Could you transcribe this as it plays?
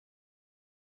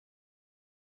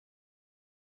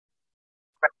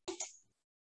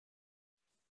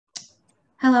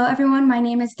Hello, everyone. My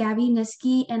name is Gabby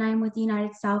Niski, and I'm with the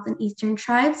United South and Eastern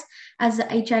Tribes as the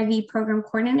HIV Program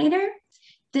Coordinator.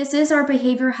 This is our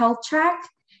behavioral health track.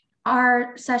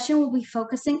 Our session will be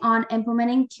focusing on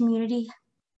implementing community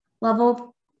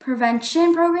level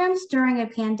prevention programs during a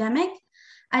pandemic.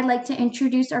 I'd like to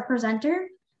introduce our presenter,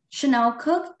 Chanel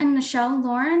Cook and Michelle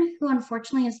Lauren, who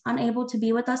unfortunately is unable to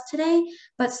be with us today,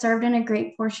 but served in a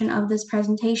great portion of this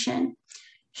presentation.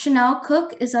 Chanel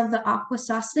Cook is of the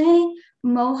Akwesasne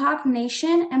Mohawk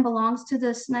Nation and belongs to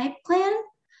the Snipe clan.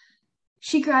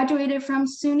 She graduated from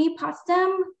SUNY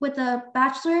Potsdam with a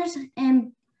bachelor's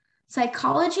in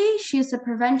psychology. She is the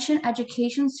prevention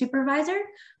education supervisor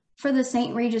for the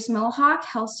St. Regis Mohawk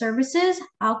Health Services,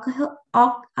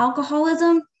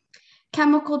 alcoholism,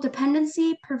 chemical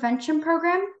dependency prevention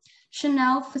program.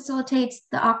 Chanel facilitates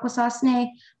the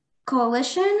Akwesasne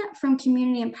Coalition from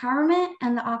Community Empowerment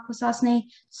and the Akwesasne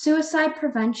Suicide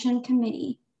Prevention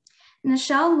Committee.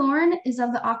 Michelle Lauren is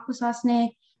of the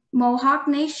Akwesasne Mohawk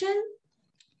Nation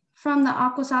from the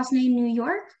Akwesasne, New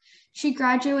York. She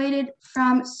graduated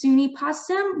from SUNY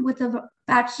Potsdam with a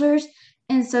bachelor's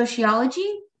in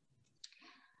sociology.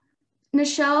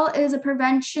 Michelle is a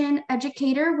prevention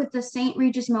educator with the St.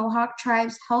 Regis Mohawk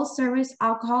Tribes Health Service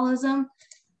Alcoholism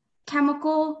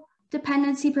Chemical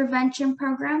Dependency Prevention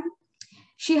Program.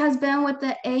 She has been with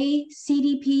the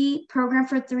ACDP program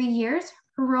for 3 years.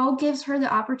 Her role gives her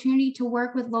the opportunity to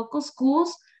work with local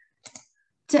schools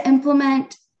to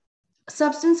implement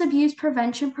substance abuse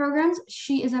prevention programs.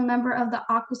 She is a member of the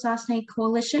Akwesasne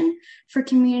Coalition for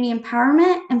Community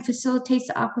Empowerment and facilitates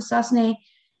the Akwesasne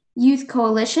Youth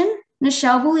Coalition.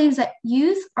 Michelle believes that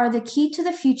youth are the key to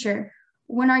the future.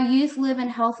 When our youth live in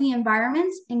healthy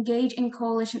environments, engage in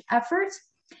coalition efforts,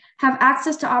 have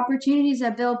access to opportunities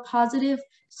that build positive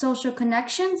social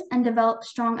connections, and develop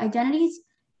strong identities,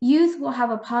 youth will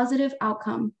have a positive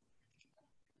outcome.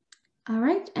 All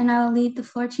right, and I'll leave the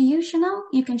floor to you, Chanel.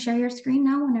 You can share your screen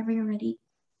now whenever you're ready.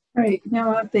 All right,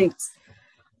 now thanks.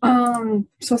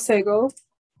 So Sego.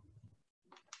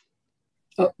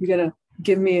 Oh, you gotta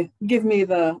give me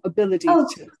the ability to.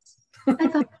 I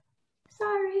thought,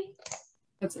 sorry.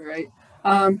 That's all right.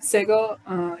 Sego,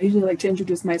 I usually like to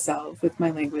introduce myself with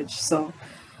my language. So,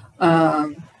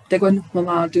 Degon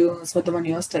Mamadu,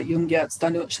 Swatamanios, Jungiats,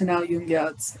 Danu Chanel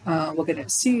Jungiats, we're gonna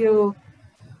see you.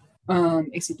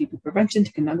 ACDP prevention,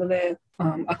 Tikanagale,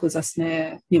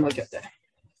 Akwesasne, Nimogete.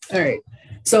 All right.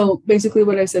 So basically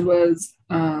what I said was,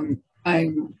 I'm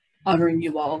honoring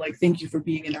you all, like, thank you for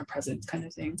being in our presence kind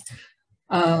of thing.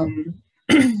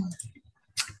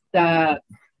 That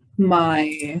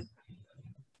my,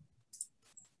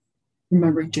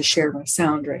 remembering to share my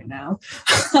sound right now.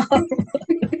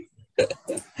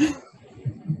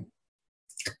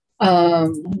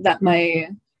 That my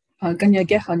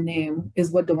Ganyageha name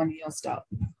is Wadawaniyosta,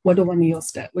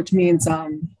 which means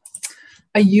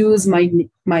I use my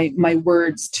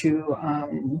words to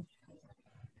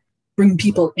bring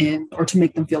people in or to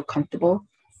make them feel comfortable,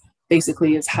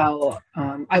 basically is how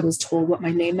I was told what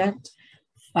my name meant.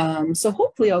 So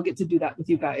hopefully I'll get to do that with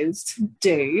you guys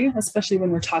today, especially when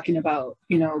we're talking about,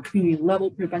 community level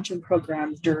prevention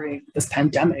programs during this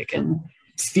pandemic and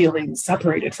feeling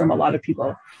separated from a lot of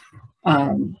people.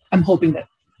 I'm hoping that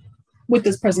with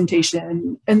this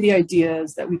presentation and the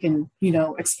ideas that we can,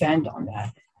 expand on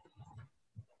that.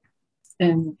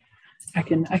 And I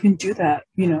can do that,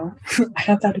 I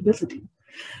have that ability.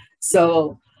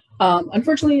 So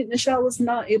unfortunately, Michelle was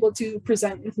not able to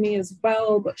present with me as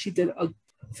well, but she did a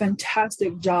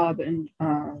fantastic job in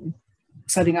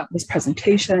setting up this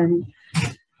presentation,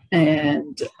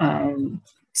 and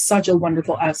such a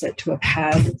wonderful asset to have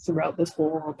had throughout this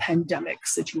whole pandemic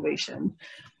situation.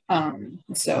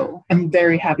 So I'm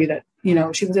very happy that,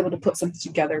 she was able to put something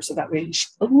together so that way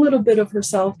a little bit of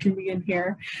herself can be in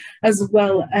here, as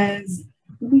well as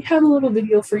we have a little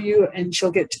video for you, and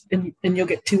she'll get and you'll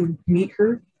get to meet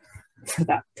her for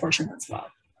that portion as well.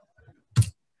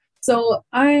 So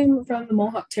I'm from the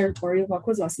Mohawk territory of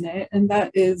Akwesasne, and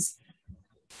that is,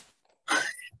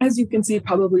 as you can see,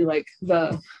 probably like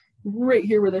right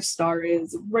here where the star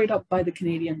is, right up by the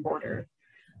Canadian border.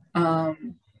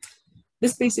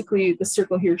 This basically, the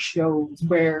circle here shows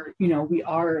where, we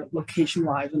are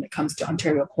location-wise when it comes to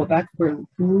Ontario, Quebec. We're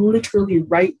literally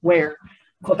right where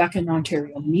Quebec and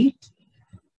Ontario meet.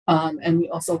 And we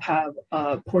also have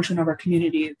a portion of our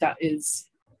community that is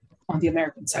on the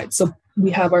American side. So we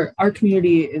have our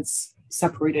community is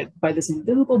separated by this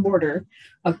invisible border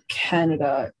of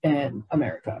Canada and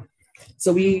America.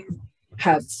 So we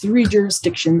have 3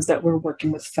 jurisdictions that we're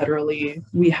working with federally.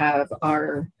 We have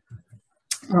our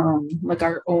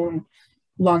our own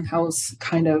longhouse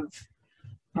kind of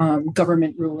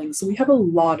government rulings. So we have a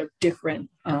lot of different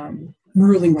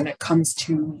ruling when it comes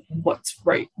to what's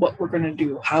right, what we're going to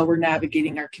do, how we're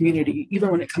navigating our community.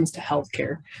 Even when it comes to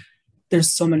healthcare,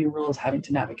 there's so many rules having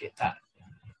to navigate that.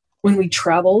 When we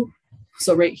travel,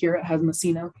 so right here at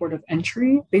Messina Port of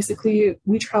Entry, basically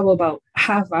we travel about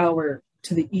half hour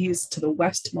to the east, to the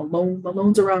west, to Malone.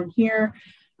 Malone's around here,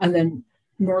 and then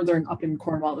northern up in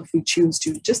Cornwall if we choose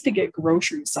to, just to get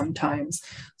groceries sometimes.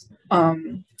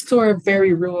 So we're a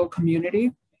very rural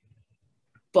community,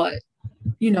 but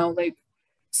like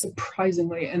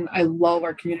surprisingly, and I love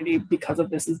our community because of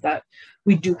this, is that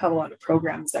we do have a lot of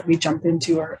programs that we jump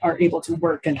into or are able to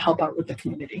work and help out with the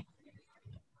community.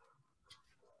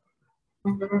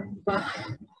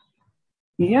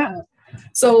 Yeah,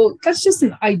 so that's just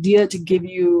an idea to give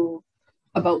you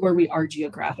about where we are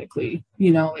geographically.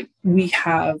 Like we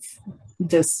have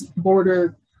this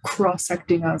border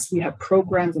cross-secting us. We have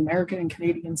programs, American and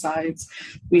Canadian sides.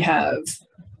 We have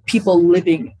people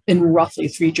living in roughly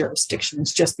 3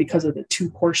 jurisdictions just because of the 2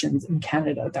 portions in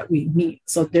Canada that we meet.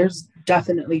 So there's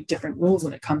definitely different rules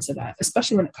when it comes to that,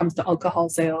 especially when it comes to alcohol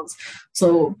sales.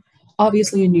 So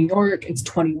obviously in New York, it's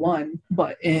 21,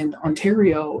 but in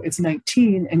Ontario, it's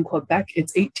 19, in Quebec,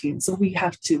 it's 18. So we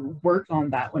have to work on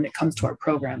that when it comes to our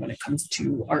program, when it comes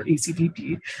to our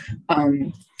ACVP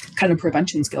kind of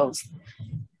prevention skills.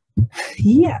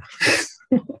 Yeah.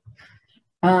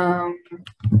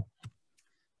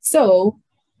 So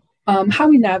how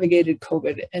we navigated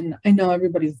COVID, and I know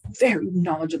everybody's very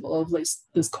knowledgeable of this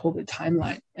COVID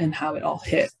timeline and how it all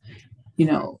hit.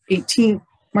 18th,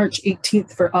 March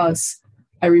 18th for us,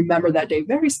 I remember that day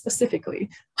very specifically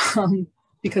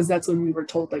because that's when we were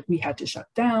told like we had to shut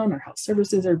down, our health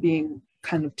services are being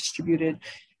kind of distributed,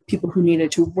 people who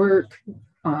needed to work,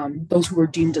 those who were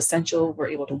deemed essential were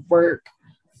able to work.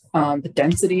 The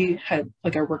density had,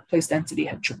 like our workplace density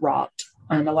had dropped,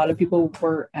 and a lot of people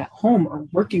were at home or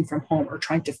working from home or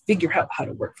trying to figure out how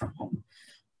to work from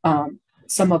home.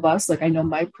 Some of us, like I know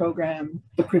my program,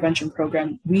 the prevention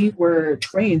program, we were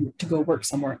trained to go work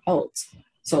somewhere else.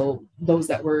 So those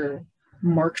that were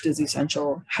marked as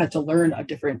essential had to learn a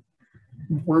different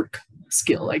work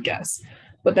skill, I guess.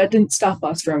 But that didn't stop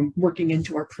us from working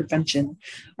into our prevention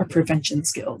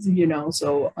skills,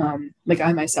 So like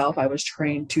I myself, I was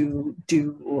trained to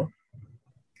do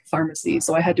pharmacy.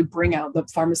 So I had to bring out the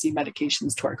pharmacy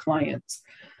medications to our clients.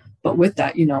 But with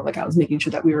that, like I was making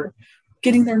sure that we were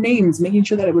getting their names, making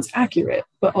sure that it was accurate.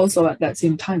 But also at that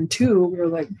same time too, we were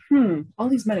like, all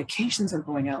these medications are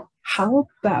going out. How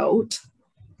about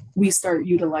we start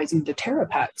utilizing the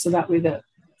Terapack? So that way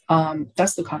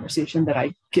that's the conversation that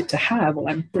I get to have when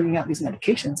I'm bringing out these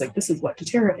medications. Like, this is what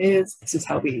Doterra is. This is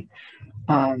how we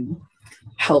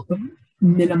help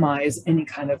minimize any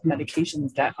kind of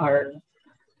medications that are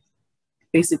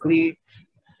basically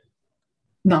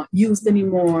not used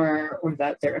anymore or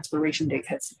that their expiration date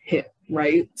has hit,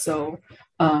 right? So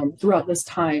throughout this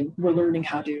time, we're learning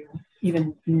how to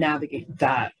even navigate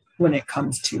that when it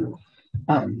comes to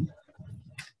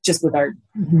just with our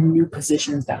new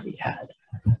positions that we had.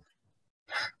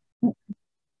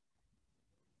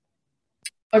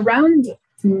 Around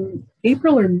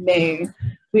April or May,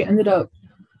 we ended up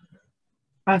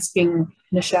asking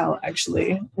Nichelle,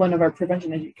 actually, one of our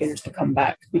prevention educators, to come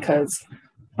back because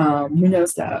we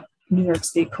noticed that New York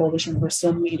State Coalition were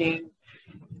still meeting,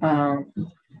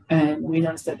 and we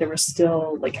noticed that there were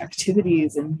still like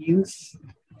activities and youth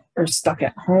are stuck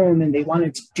at home and they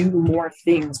wanted to do more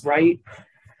things, right?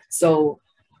 So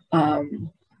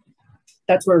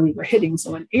that's where we were hitting.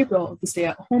 So in April, the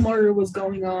stay-at-home order was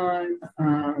going on.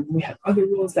 We had other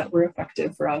rules that were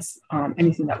effective for us.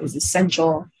 Anything that was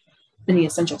essential, any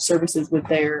essential services were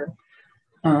there.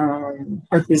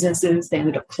 Our businesses, they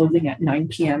ended up closing at 9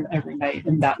 p.m. every night,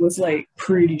 and that was like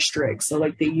pretty strict. So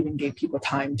like they even gave people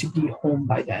time to be home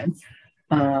by then.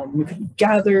 We could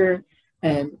gather,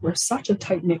 and we're such a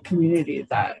tight-knit community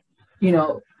that,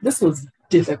 this was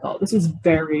difficult. This was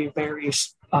very, very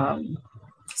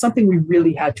something we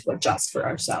really had to adjust for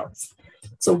ourselves.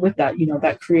 So with that,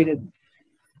 that created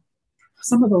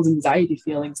some of those anxiety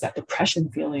feelings, that depression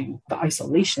feeling, the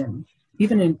isolation,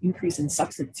 even an increase in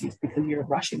substance use because you're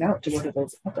rushing out to go to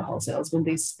those alcohol sales when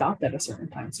they stopped at a certain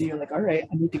time. So you're like, all right,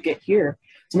 I need to get here.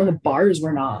 Some of the bars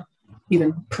were not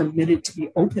even permitted to be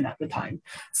open at the time.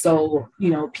 So,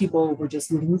 people were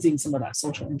just losing some of that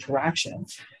social interaction.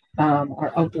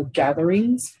 Our outdoor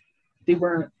gatherings, they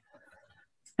weren't,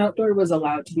 outdoor was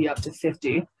allowed to be up to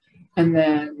 50. And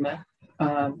then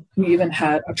we even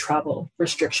had a travel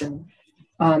restriction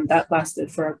that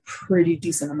lasted for a pretty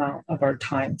decent amount of our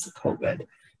time to COVID.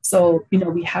 So,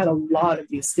 we had a lot of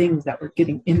these things that were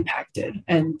getting impacted,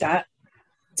 and that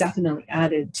definitely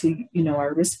added to, you know,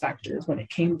 our risk factors when it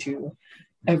came to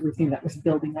everything that was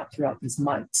building up throughout these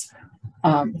months.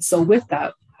 So with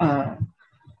that,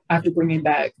 after bringing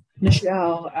back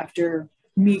Michelle, after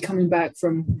me coming back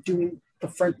from doing the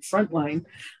front line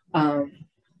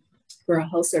for our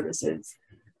health services,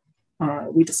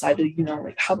 we decided, you know,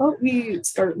 like, how about we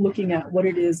start looking at what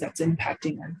it is that's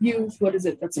impacting our youth? What is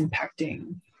it that's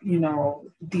impacting, you know,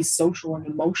 these social and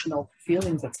emotional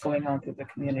feelings that's going on through the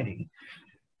community?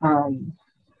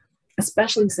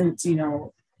 Especially since, you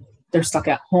know, they're stuck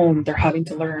at home, they're having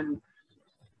to learn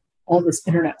all this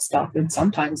internet stuff. And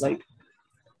sometimes, like,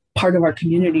 part of our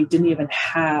community didn't even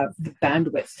have the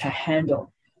bandwidth to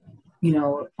handle, you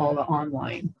know, all the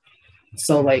online.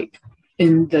 So, like,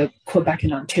 in the Quebec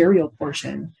and Ontario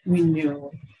portion, we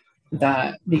knew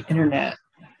that the internet,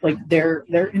 like their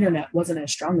internet wasn't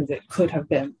as strong as it could have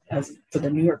been as for the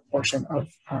New York portion of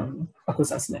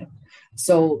Akwesasne.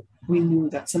 So we knew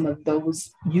that some of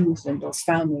those youth and those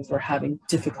families were having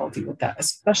difficulty with that,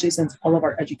 especially since all of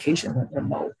our education went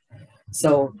remote.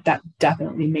 So that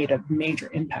definitely made a major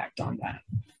impact on that.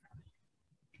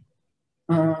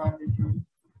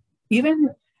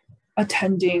 Even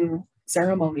attending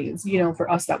ceremonies, you know, for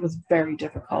us, that was very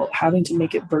difficult. Having to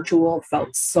make it virtual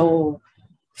felt so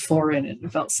foreign and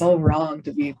it felt so wrong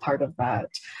to be part of that.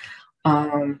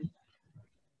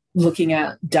 Looking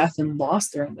at death and loss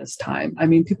during this time, I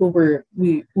mean,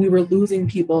 we were losing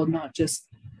people, not just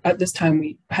at this time,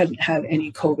 we hadn't had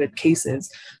any COVID cases,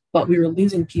 but we were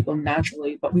losing people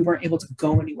naturally, but we weren't able to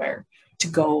go anywhere, to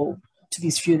go to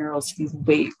these funerals, to these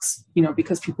wakes, you know,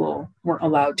 because people weren't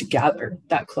allowed to gather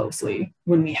that closely.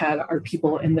 When we had our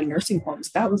people in the nursing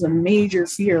homes, that was a major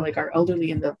fear, like our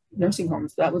elderly in the nursing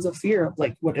homes, that was a fear of,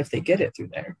 like, what if they get it through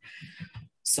there?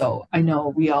 So I know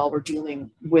we all were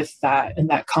dealing with that and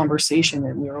that conversation,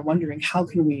 and we were wondering, how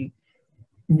can we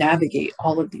navigate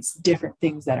all of these different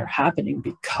things that are happening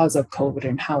because of COVID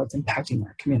and how it's impacting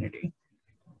our community,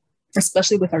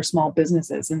 especially with our small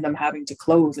businesses and them having to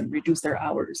close and reduce their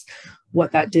hours,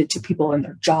 what that did to people and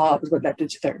their jobs, what that did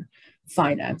to their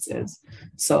finances.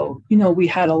 So, you know, we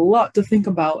had a lot to think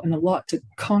about and a lot to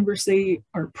conversate.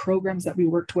 Our programs that we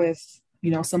worked with,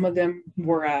 you know, some of them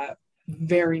were at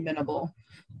very minimal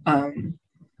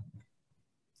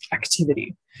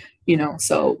activity, you know,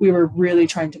 so we were really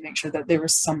trying to make sure that there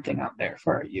was something out there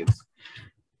for our youth,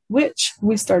 which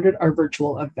we started our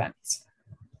virtual events.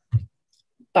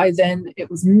 By then it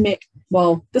was May.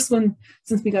 Well, this one,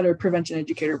 since we got our prevention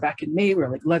educator back in May, we were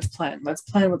like, let's plan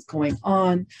what's going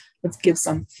on. Let's give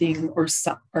something or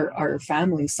our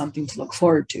families something to look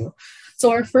forward to.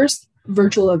 So our first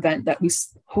virtual event that we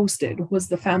hosted was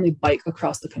the family bike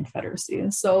across the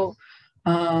Confederacy. So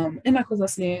in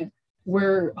Akwesasne,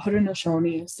 we're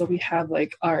Haudenosaunee, so we have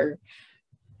like our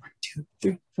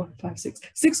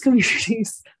 6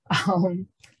 communities,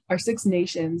 our 6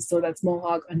 nations. So that's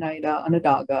Mohawk, Oneida,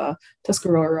 Onondaga,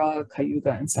 Tuscarora,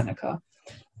 Cayuga, and Seneca.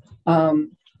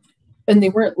 And they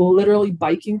weren't literally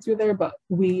biking through there, but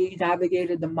we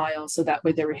navigated the miles so that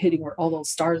way they were hitting where all those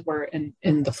stars were in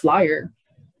the flyer.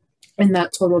 And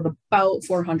that totaled about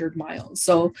 400 miles.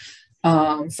 So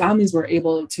families were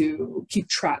able to keep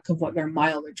track of what their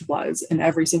mileage was. And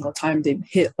every single time they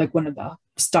hit like one of the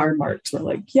star marks, we're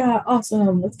like, yeah,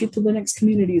 awesome, let's get to the next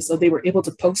community. So they were able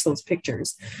to post those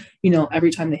pictures, you know,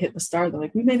 every time they hit the star, they're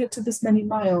like, we made it to this many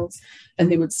miles.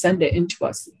 And they would send it into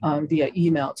us via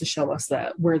email to show us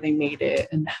that where they made it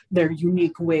and their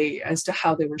unique way as to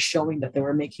how they were showing that they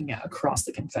were making it across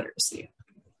the Confederacy.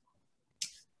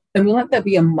 And we let that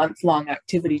be a month-long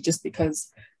activity just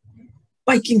because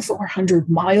biking 400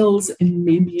 miles in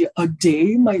maybe a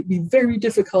day might be very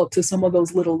difficult to some of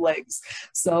those little legs.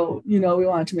 So, you know, we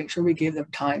wanted to make sure we gave them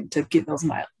time to get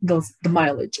the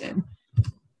mileage in.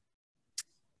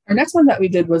 Our next one that we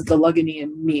did was the Lugani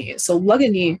and Me. So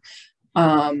Lugani,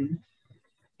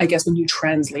 I guess when you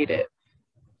translate it,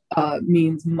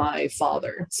 means my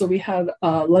father. So we had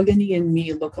Lugani and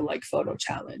Me look-alike photo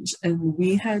challenge, and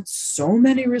we had so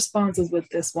many responses with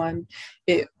this one.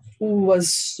 It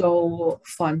was so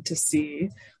fun to see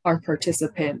our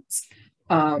participants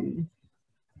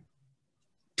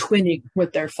twinning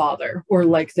with their father or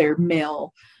like their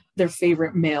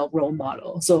favorite male role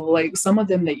model. So like some of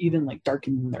them, they even like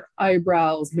darkened their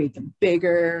eyebrows, made them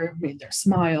bigger, made their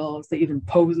smiles, they even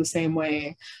pose the same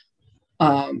way.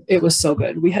 It was so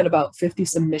good. We had about 50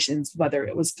 submissions, whether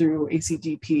it was through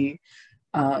ACDP,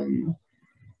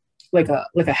 like a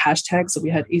hashtag. So we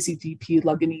had ACDP,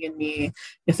 Lugani and Me,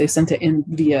 if they sent it in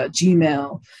via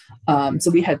Gmail.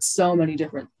 So we had so many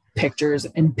different pictures,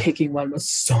 and picking one was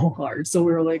so hard. So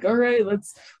we were like, all right,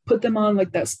 let's put them on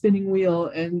like that spinning wheel,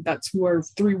 and that's who our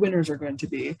 3 winners are going to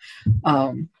be.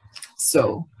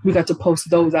 So we got to post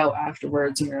those out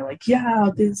afterwards, and we were like, yeah,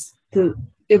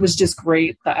 it was just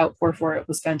great. The outpour for it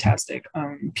was fantastic.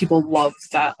 People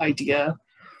loved that idea.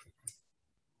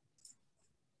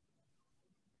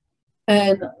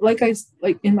 And like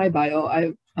in my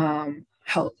bio, I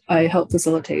help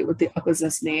facilitate with the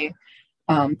Akwesasne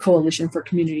Coalition for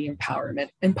Community Empowerment.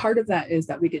 And part of that is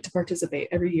that we get to participate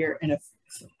every year in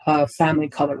a family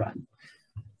color run.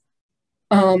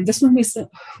 This one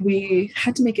we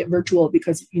had to make it virtual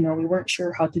because, we weren't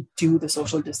sure how to do the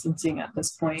social distancing at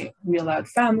this point. We allowed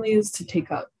families to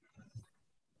take up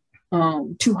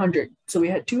 200. So we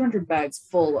had 200 bags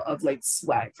full of like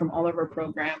swag from all of our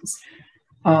programs,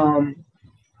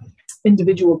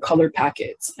 individual color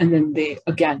packets. And then they,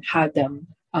 again, had them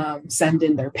send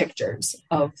in their pictures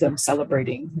of them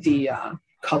celebrating the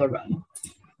color run.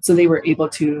 So they were able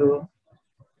to,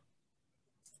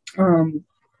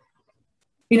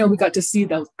 we got to see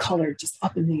the color just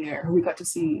up in the air. We got to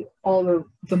see all of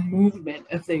the movement,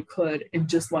 if they could, in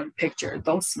just one picture.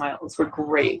 Those smiles were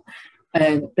great.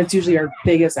 And that's usually our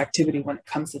biggest activity when it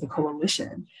comes to the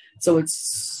coalition. So it's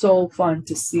so fun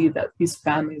to see that these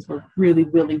families were really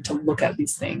willing to look at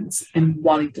these things and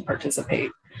wanting to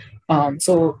participate.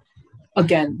 So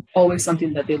again, always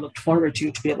something that they looked forward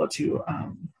to be able to,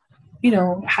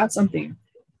 have something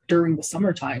during the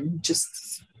summertime just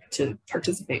to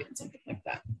participate in something like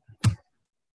that.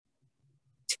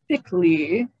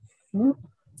 Typically,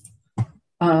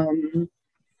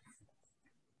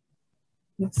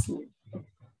 let's see,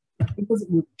 it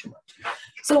wasn't moving too much.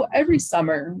 So every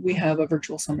summer we have a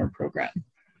virtual summer program.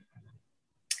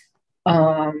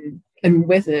 And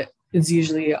with it is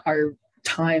usually our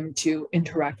time to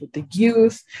interact with the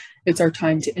youth. It's our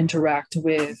time to interact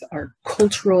with our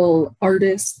cultural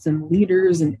artists and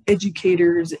leaders and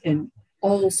educators in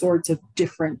all sorts of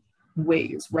different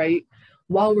ways, right?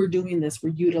 While we're doing this, we're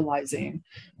utilizing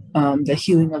the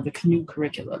healing of the canoe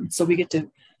curriculum. So we get to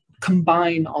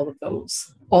combine all of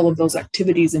those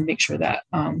activities and make sure that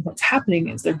what's happening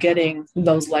is they're getting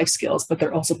those life skills, but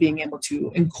they're also being able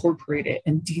to incorporate it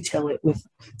and detail it with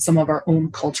some of our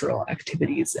own cultural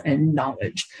activities and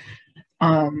knowledge.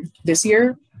 This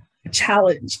year, a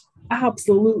challenge,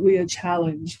 absolutely a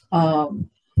challenge,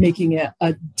 making it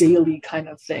a daily kind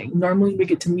of thing. Normally we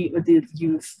get to meet with the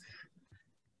youth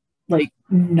like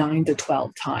 9 to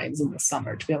 12 times in the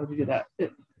summer to be able to do that,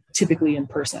 typically in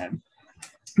person.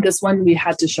 This one we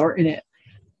had to shorten it,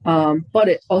 but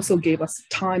it also gave us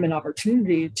time and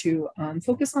opportunity to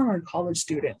focus on our college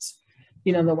students,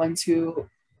 the ones who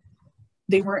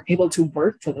they weren't able to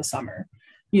work for the summer,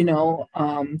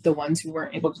 the ones who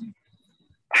weren't able to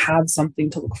have something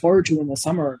to look forward to in the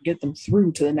summer or get them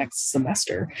through to the next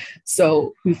semester.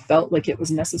 So we felt like it was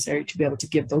necessary to be able to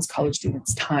give those college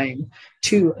students time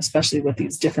to, especially with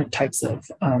these different types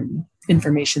of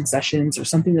information sessions or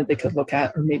something that they could look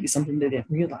at, or maybe something they didn't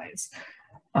realize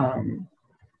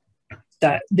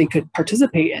that they could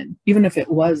participate in, even if it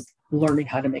was learning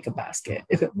how to make a basket,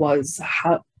 if it was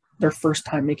their first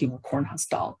time making a corn husk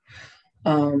doll.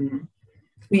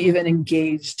 We even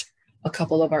engaged a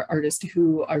couple of our artists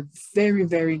who are very,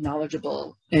 very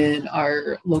knowledgeable in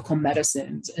our local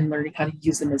medicines and learning how to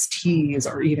use them as teas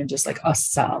or even just like a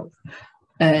salve.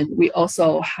 And we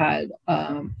also had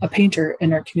a painter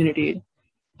in our community,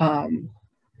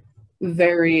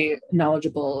 very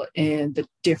knowledgeable in the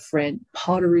different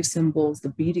pottery symbols, the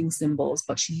beading symbols,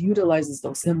 but she utilizes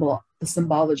the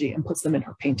symbology and puts them in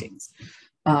her paintings.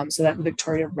 So that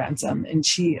Victoria Ransom, and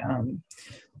she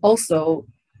also,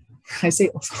 I say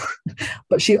also,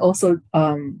 but she also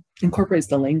incorporates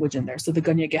the language in there. So the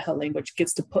Ganyageha language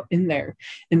gets to put in there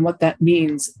and what that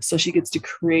means. So she gets to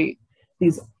create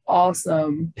these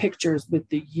awesome pictures with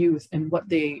the youth and what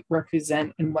they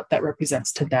represent and what that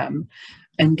represents to them,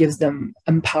 and gives them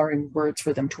empowering words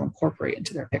for them to incorporate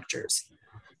into their pictures.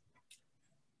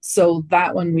 So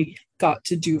that one we got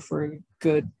to do for a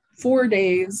good 4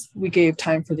 days. We gave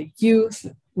time for the youth.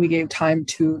 We gave time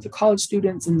to the college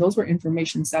students, and those were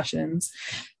information sessions.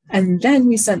 And then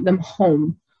we sent them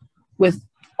home with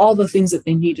all the things that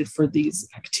they needed for these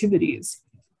activities.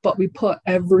 But we put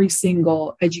every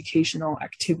single educational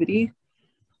activity,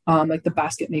 like the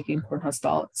basket making, corn husk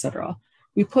doll, etc.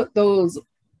 We put those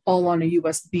all on a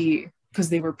USB because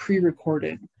they were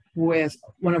pre-recorded with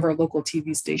one of our local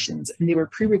TV stations, and they were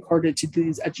pre-recorded to do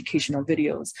these educational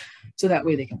videos. So that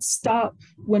way they can stop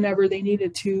whenever they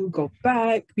needed to, go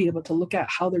back, be able to look at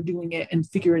how they're doing it and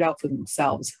figure it out for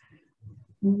themselves.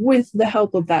 with the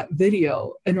help of that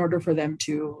video in order for them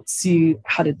to see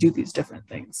how to do these different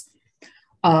things.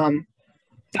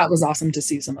 That was awesome to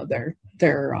see some of their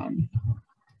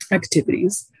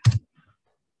activities.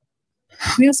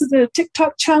 We also did a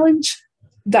TikTok challenge.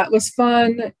 That was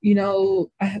fun. You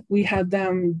know, we had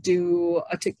them do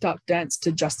a TikTok dance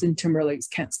to Justin Timberlake's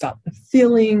Can't Stop the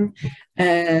Feeling.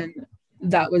 And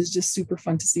that was just super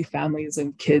fun to see families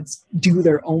and kids do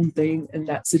their own thing in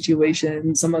that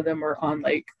situation. Some of them were on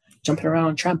like jumping around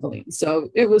on trampolines. So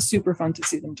it was super fun to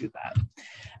see them do that.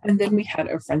 And then we had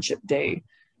a friendship day,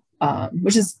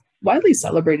 which is widely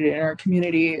celebrated in our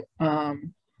community,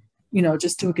 you know,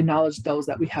 just to acknowledge those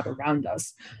that we have around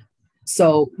us.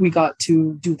 So we got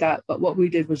to do that. But what we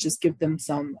did was just give them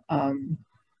some,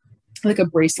 like a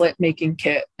bracelet making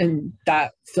kit, and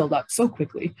that filled up so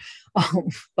quickly.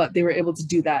 But they were able to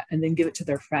do that and then give it to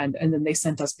their friend. And then they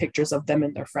sent us pictures of them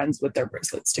and their friends with their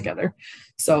bracelets together.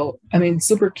 So, I mean,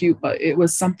 super cute, but it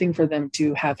was something for them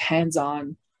to have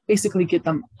hands-on, basically get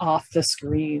them off the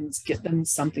screens, get them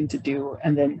something to do,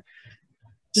 and then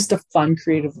just a fun,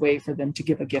 creative way for them to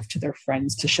give a gift to their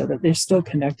friends to show that they're still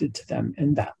connected to them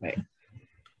in that way.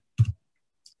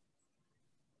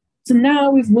 So now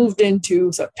we've moved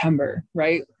into September,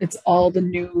 right? It's all the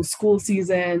new school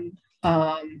season.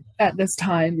 At this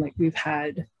time, like we've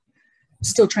had,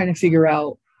 still trying to figure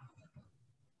out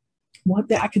what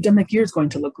the academic year is going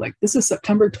to look like. This is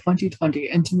September 2020.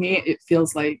 And to me, it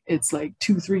feels like it's like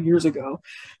 2-3 years ago.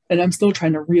 And I'm still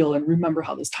trying to reel and remember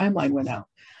how this timeline went out.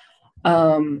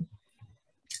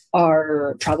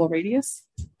 Our travel radius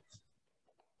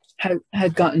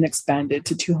had gotten expanded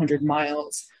to 200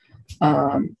 miles.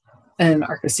 And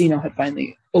our casino had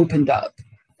finally opened up,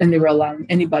 and they were allowing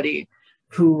anybody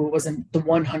who was in the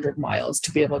 100 miles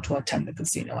to be able to attend the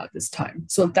casino at this time.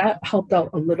 So that helped out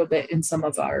a little bit in some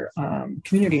of our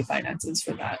community finances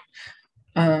for that.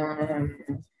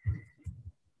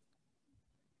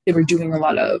 They were doing a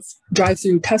lot of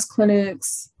drive-through test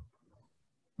clinics.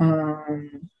 They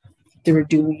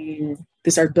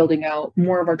started building out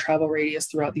more of our travel radius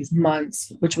throughout these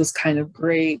months, which was kind of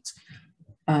great.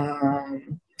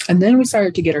 And then we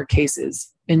started to get our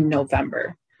cases in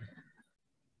November,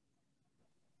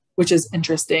 which is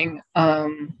interesting.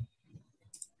 So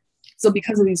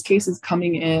because of these cases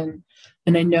coming in,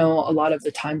 and I know a lot of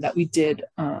the time that we did,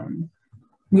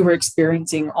 we were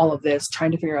experiencing all of this, trying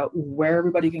to figure out where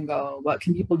everybody can go, what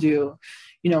can people do.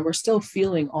 You know, we're still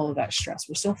feeling all of that stress.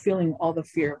 We're still feeling all the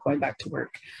fear of going back to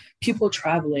work. People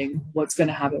traveling, what's going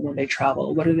to happen when they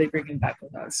travel? What are they bringing back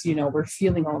with us? You know, we're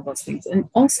feeling all of those things. And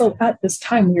also at this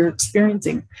time, we're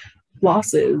experiencing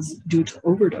losses due to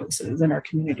overdoses in our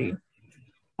community.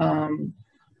 And,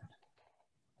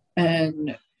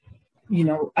 you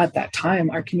know, at that time,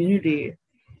 our community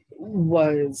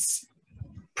was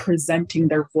presenting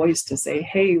their voice to say,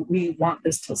 hey, we want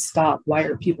this to stop. Why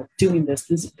are people doing this?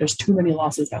 There's too many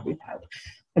losses that we've had.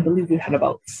 I believe we had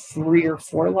about 3 or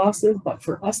 4 losses, but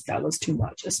for us, that was too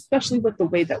much, especially with the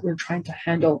way that we're trying to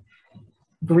handle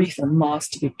grief and loss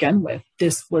to begin with.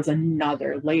 This was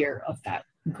another layer of that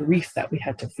grief that we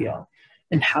had to feel.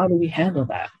 And how do we handle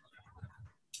that?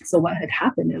 So what had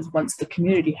happened is once the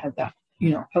community had that,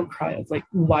 you know, outcry of like,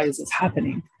 why is this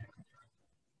happening?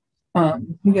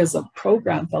 We as a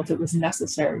program felt it was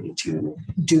necessary to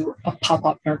do a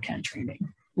pop-up Narcan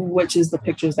training, which is the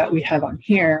pictures that we have on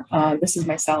here. This is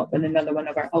myself and another one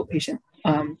of our outpatient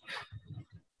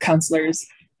counselors.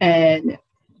 And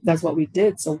that's what we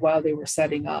did. So while they were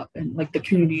setting up, and like the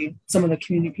community, some of the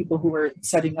community people who were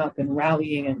setting up and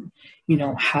rallying and, you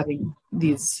know, having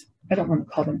these, I don't want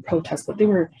to call them protests, but they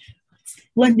were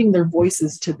lending their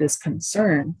voices to this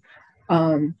concern.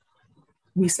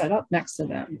 We set up next to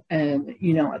them. And,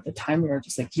 you know, at the time we were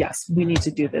just like, yes, we need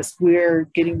to do this. We're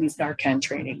getting these Narcan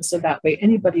trainings. So that way,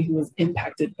 anybody who was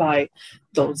impacted by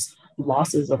those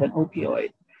losses of an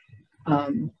opioid,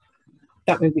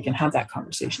 that way we can have that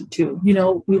conversation too. You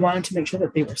know, we wanted to make sure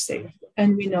that they were safe.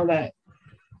 And we know that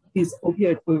these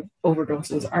opioid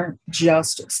overdoses aren't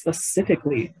just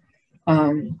specifically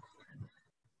to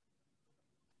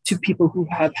people who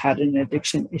have had an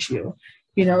addiction issue.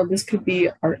 You know, this could be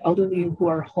our elderly who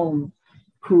are home,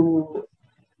 who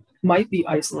might be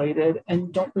isolated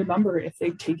and don't remember if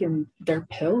they've taken their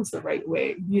pills the right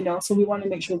way, you know, so we want to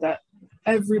make sure that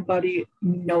everybody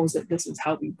knows that this is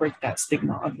how we break that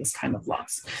stigma of this kind of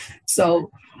loss.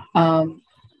 So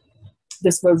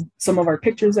this was some of our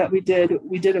pictures that we did.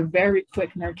 We did a very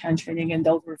quick Narcan training, and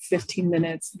those were 15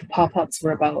 minutes. The pop-ups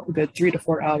were about a good 3 to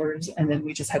 4 hours. And then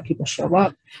we just had people show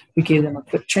up. We gave them a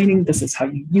quick training. This is how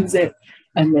you use it.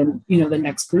 And then, you know, the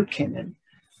next group came in.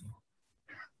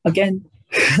 Again,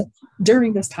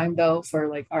 During this time though, for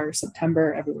like our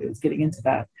September, everybody was getting into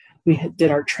that. We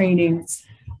did our trainings.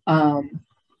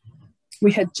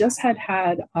 We had just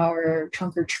had our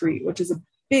trunk or treat, which is a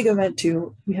big event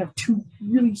too. We have 2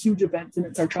 really huge events, and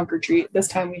it's our trunk or treat. This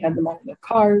time we had them all in the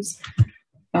cars.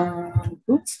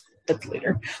 Oops, that's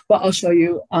later, but I'll show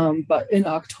you. But in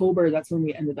October, that's when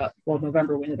we ended up, well,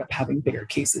 November, we ended up having bigger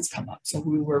cases come up. So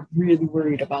we were really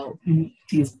worried about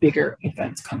these bigger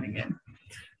events coming in.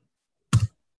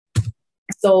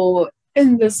 So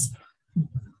in this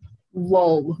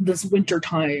lull, this winter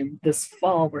time, this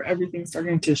fall, where everything's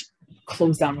starting to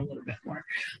close down a little bit more,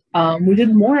 we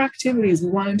did more activities.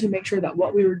 We wanted to make sure that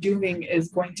what we were doing is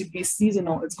going to be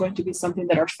seasonal. It's going to be something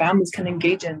that our families can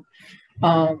engage in.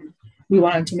 We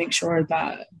wanted to make sure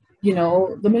that, you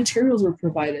know, the materials were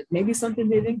provided, maybe something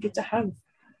they didn't get to have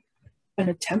an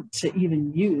attempt to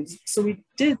even use. So we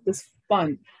did this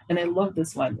fun, and I love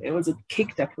this one. It was a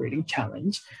cake decorating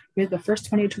challenge. We had the first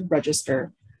 20 to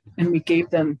register, and we gave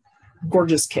them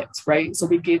gorgeous kits, right? So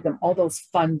we gave them all those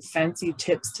fun, fancy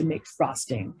tips to make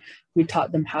frosting. We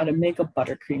taught them how to make a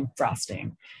buttercream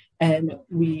frosting. And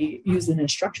we used an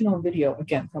instructional video,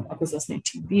 again, from Akwesasne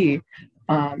TV.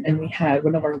 And we had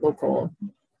one of our local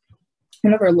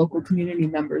community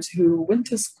members who went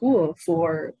to school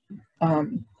for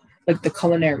like the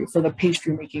culinary, for the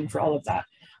pastry making, for all of that.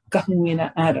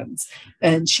 Kahungina Adams,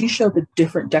 and she showed the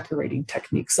different decorating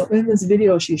techniques. So in this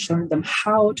video, she's showing them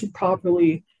how to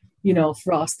properly, you know,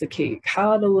 frost the cake,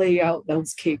 how to lay out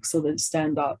those cakes so that they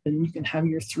stand up and you can have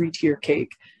your 3-tier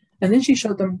cake. And then she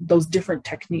showed them those different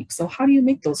techniques. So how do you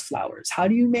make those flowers? How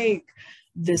do you make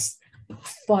this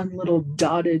fun little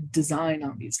dotted design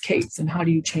on these cakes? And how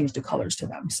do you change the colors to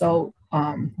them? So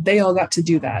they all got to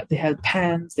do that. They had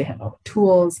pans, they had all the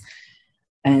tools,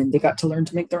 and they got to learn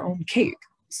to make their own cake.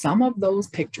 Some of those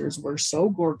pictures were so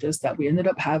gorgeous that we ended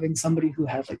up having somebody who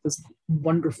had like this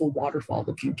wonderful waterfall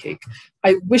looking cake.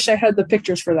 I wish I had the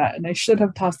pictures for that, and I should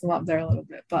have tossed them up there a little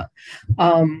bit, but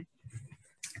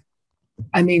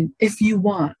I mean, if you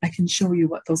want, I can show you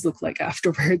what those look like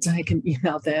afterwards, and I can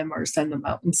email them or send them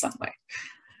out in some way.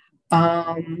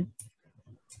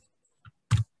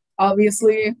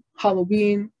 Obviously,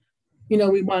 Halloween, you know,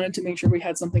 we wanted to make sure we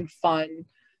had something fun.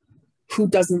 Who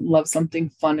doesn't love something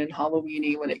fun and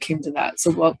Halloween-y when it came to that?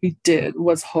 So what we did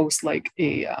was host like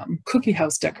a cookie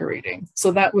house decorating.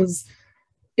 So that was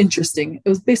interesting. It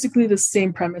was basically the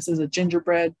same premise as a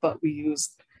gingerbread, but we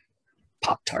used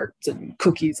Pop-Tarts and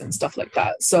cookies and stuff like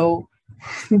that. So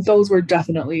those were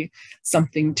definitely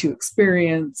something to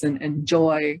experience and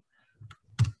enjoy.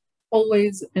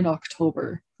 Always in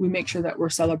October, we make sure that we're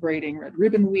celebrating Red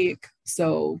Ribbon Week.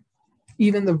 So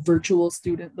even the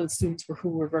students who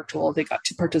were virtual, they got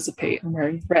to participate in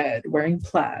wearing red, wearing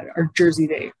plaid, our Jersey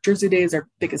Day. Jersey Day is our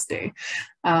biggest day.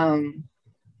 Tie-dye.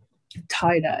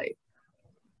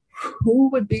 Who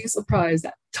would be surprised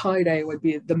that tie-dye would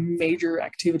be the major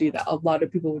activity that a lot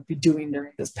of people would be doing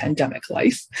during this pandemic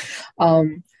life?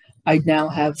 I now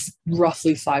have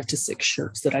roughly 5 to 6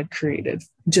 shirts that I've created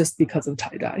just because of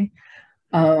tie-dye.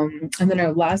 And then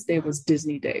our last day was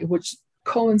Disney Day, which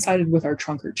coincided with our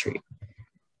trunk or treat.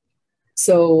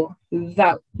 So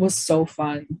that was so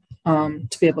fun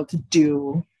to be able to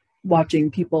do,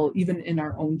 watching people even in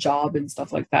our own job and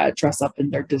stuff like that dress up in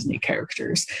their Disney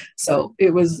characters. So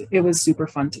it was super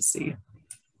fun to see.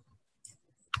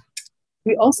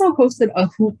 We also hosted a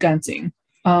hoop dancing,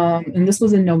 and this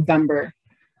was in November.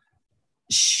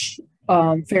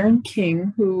 Farron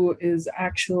King, who is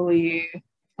actually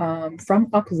from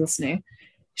Akwesasne,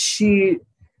 she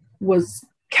was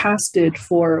casted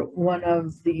for one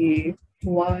of the,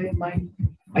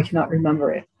 I cannot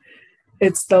remember it.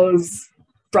 It's those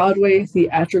Broadway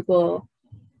theatrical,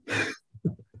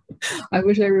 I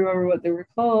wish I remember what they were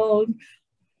called.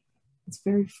 It's a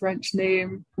very French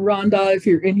name. Rhonda, if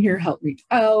you're in here, help me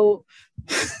out.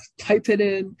 Type it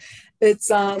in. It's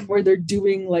where they're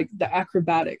doing like the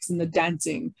acrobatics and the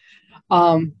dancing.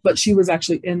 But she was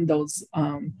actually in those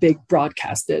big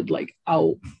broadcasted like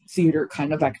out theater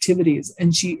kind of activities,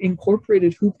 and she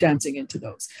incorporated hoop dancing into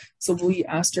those. So we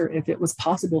asked her if it was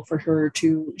possible for her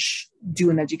to do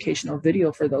an educational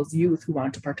video for those youth who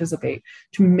wanted to participate,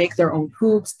 to make their own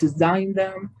hoops, design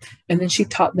them, and then she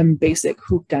taught them basic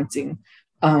hoop dancing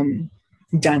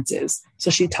dances.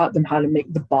 So she taught them how to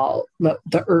make the ball,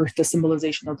 the earth, the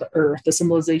symbolization of the earth, the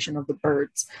symbolization of the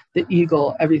birds, the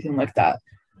eagle, everything like that.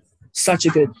 Such a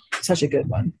good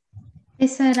one. They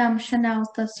said Chanel,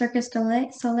 the Circus du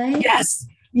Soleil.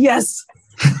 Yes.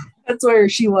 That's where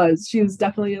she was. She was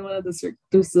definitely in one of the Cirque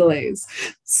du Soleils.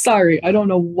 Sorry, I don't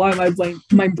know why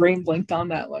my brain blanked on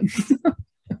that one.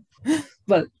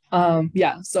 But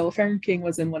Yeah, so Farron King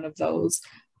was in one of those.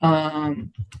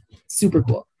 Super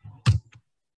cool.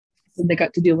 And they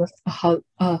got to deal with an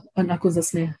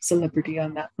Akuzasne celebrity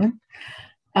on that one.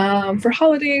 For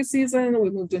holiday season, we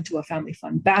moved into a family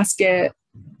fun basket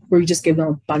where we just gave them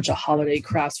a bunch of holiday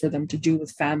crafts for them to do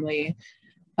with family.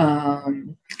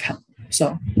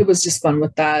 So it was just fun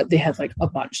with that. They had like a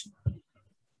bunch of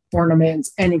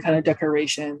ornaments, any kind of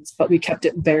decorations, but we kept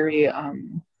it very,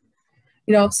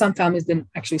 some families didn't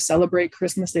actually celebrate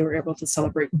Christmas. They were able to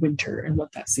celebrate winter and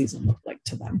what that season looked like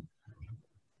to them.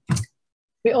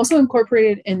 We also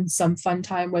incorporated in some fun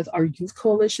time with our youth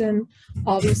coalition.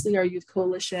 Obviously, our youth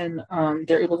coalition,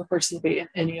 they're able to participate in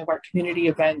any of our community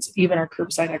events, even our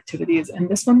curbside activities. And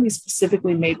this one, we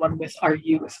specifically made one with our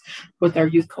youth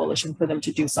coalition for them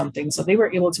to do something. So they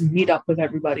were able to meet up with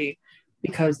everybody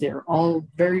because they're all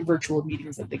very virtual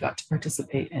meetings that they got to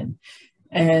participate in.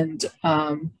 And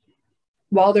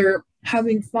while they're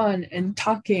having fun and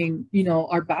talking,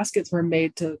 our baskets were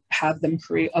made to have them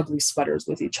create ugly sweaters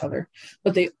with each other,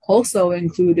 but they also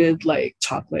included like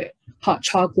hot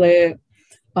chocolate,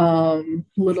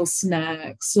 little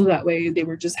snacks. So that way they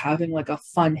were just having like a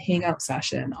fun hangout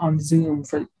session on Zoom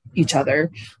for each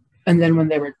other. And then when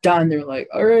they were done, they're like,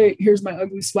 all right, here's my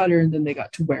ugly sweater. And then they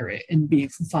got to wear it and be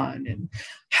fun and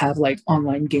have like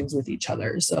online games with each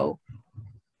other. So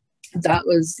that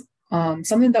was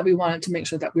something that we wanted to make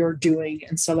sure that we were doing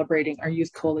and celebrating our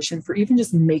youth coalition for even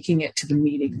just making it to the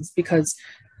meetings, because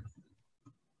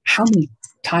how many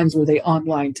times were they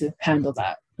online to handle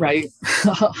that, right?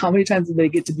 How many times did they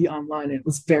get to be online? It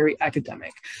was very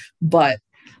academic, but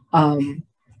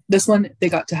this one, they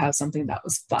got to have something that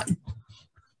was fun.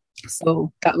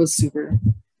 So that was super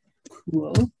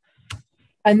cool.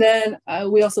 And then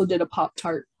we also did a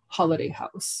Pop-Tart holiday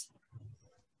house.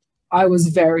 I was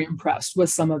very impressed with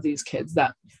some of these kids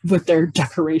that with their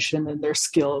decoration and their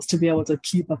skills to be able to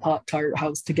keep a Pop-Tart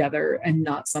house together and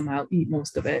not somehow eat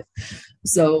most of it.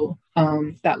 So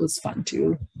that was fun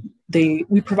too.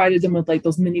 We provided them with like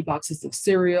those mini boxes of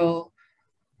cereal,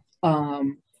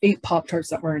 8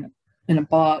 Pop-Tarts that were in a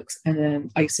box, and then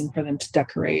icing for them to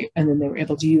decorate. And then they were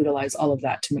able to utilize all of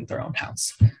that to make their own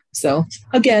house. So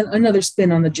again, another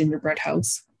spin on the gingerbread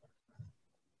house.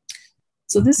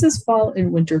 So this is fall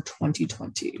and winter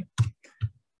 2020.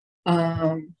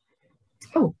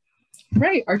 Oh,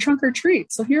 right, our trunk or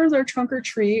treat. So here's our trunk or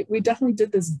treat. We definitely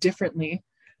did this differently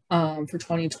for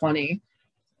 2020.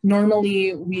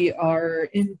 Normally we are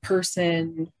in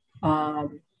person,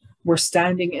 we're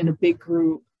standing in a big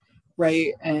group,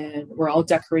 right? And we're all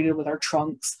decorated with our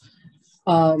trunks.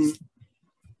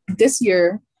 This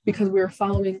year, because we were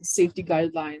following safety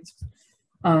guidelines,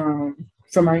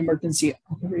 from our emergency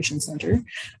operations center,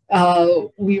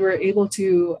 we were able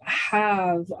to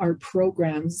have our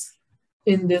programs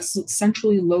in this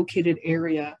centrally located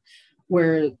area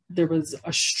where there was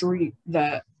a street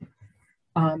that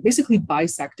basically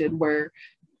bisected, where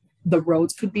the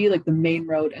roads could be like the main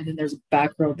road, and then there's a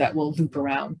back road that will loop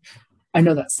around. I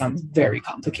know that sounds very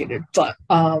complicated, but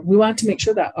we wanted to make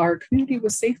sure that our community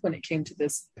was safe when it came to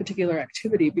this particular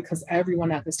activity, because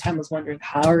everyone at this time was wondering,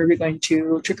 how are we going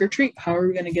to trick or treat? How are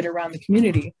we going to get around the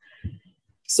community?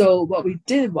 So what we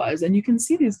did was, and you can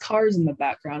see these cars in the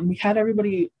background, we had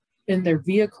everybody in their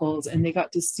vehicles and they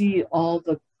got to see all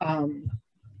the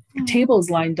tables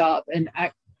lined up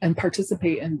and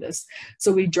participate in this.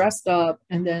 So we dressed up,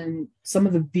 and then some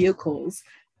of the vehicles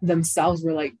themselves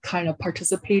were like kind of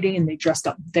participating, and they dressed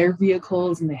up their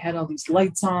vehicles and they had all these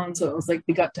lights on. So it was like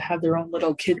they got to have their own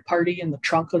little kid party in the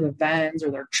trunk of the vans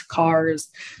or their cars,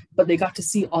 but they got to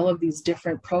see all of these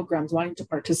different programs wanting to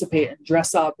participate and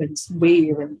dress up and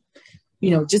wave and,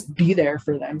 just be there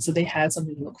for them. So they had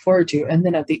something to look forward to. And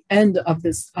then at the end of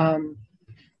this,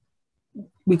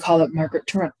 we call it Margaret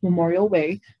Tarrant Memorial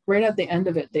Way. Right at the end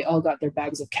of it, they all got their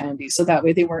bags of candy. So that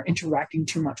way they weren't interacting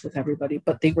too much with everybody,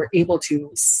 but they were able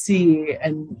to see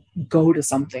and go to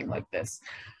something like this.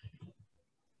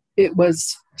 It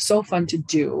was so fun to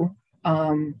do.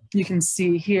 You can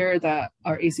see here that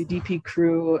our ACDP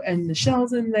crew and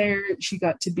Michelle's in there. She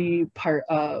got to be part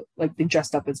of, like, they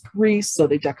dressed up as Grease, so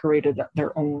they decorated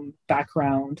their own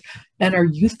background. And our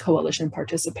youth coalition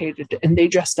participated, and they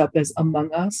dressed up as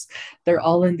Among Us. They're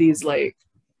all in these like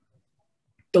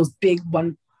those big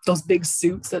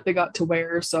suits that they got to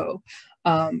wear. So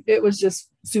it was just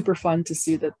super fun to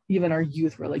see that even our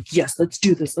youth were like, yes, let's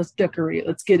do this, let's decorate,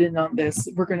 let's get in on this,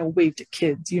 we're going to wave to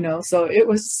kids, so it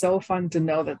was so fun to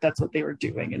know that that's what they were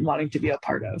doing and wanting to be a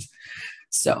part of.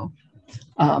 So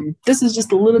this is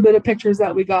just a little bit of pictures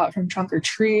that we got from Trunk or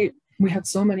Treat. We had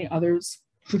so many others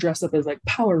who dressed up as like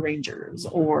Power Rangers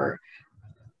or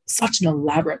such an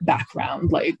elaborate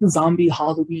background, like zombie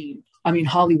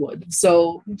Hollywood.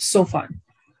 So fun.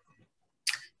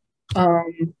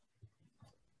 And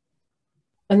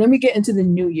then we get into the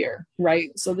new year,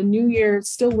 right? So the new year, it's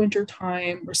still winter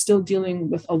time. We're still dealing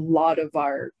with a lot of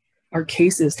our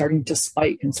cases starting to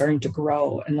spike and starting to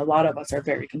grow. And a lot of us are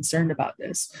very concerned about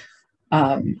this.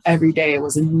 Every day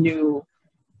was a new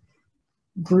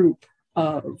group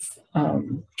of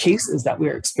cases that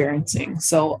we're experiencing.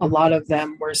 So a lot of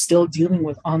them were still dealing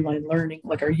with online learning.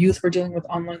 Like our youth were dealing with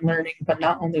online learning, but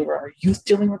not only were our youth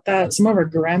dealing with that, some of our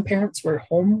grandparents were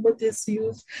home with this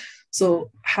youth.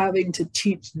 So having to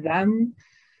teach them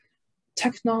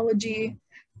technology,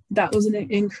 that was an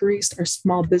increase. Our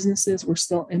small businesses were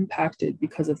still impacted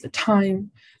because of the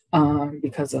time,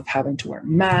 because of having to wear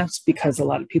masks, because a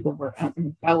lot of people were out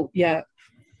and about yet.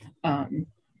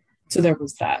 So there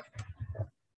was that.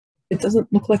 It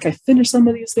doesn't look like I finished some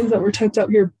of these things that were typed out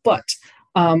here, but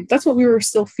that's what we were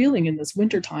still feeling in this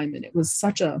winter time. And it was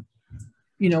such a,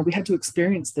 we had to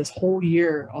experience this whole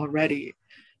year already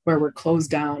where we're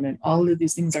closed down and all of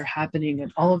these things are happening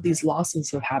and all of these losses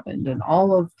have happened and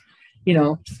all of,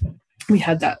 we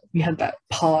had that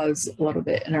pause a little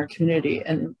bit in our community.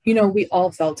 And, we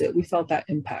all felt it. We felt that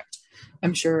impact.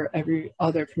 I'm sure every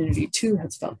other community too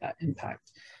has felt that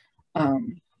impact.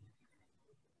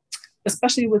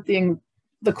 Especially with the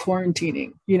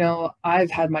quarantining. I've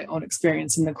had my own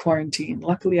experience in the quarantine.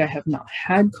 Luckily, I have not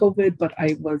had COVID, but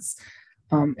I was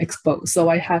exposed. So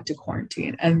I had to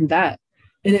quarantine. And that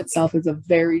in itself is a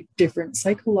very different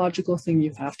psychological thing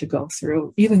you have to go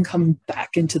through. Even coming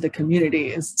back into the community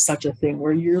is such a thing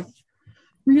where you're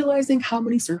realizing how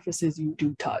many surfaces you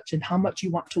do touch and how much you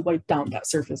want to wipe down that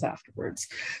surface afterwards.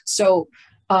 So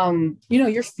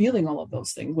you're feeling all of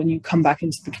those things when you come back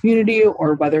into the community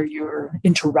or whether you're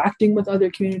interacting with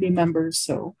other community members.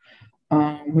 So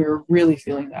we're really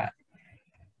feeling that.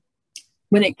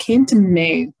 When it came to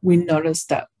May, we noticed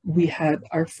that we had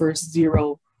our first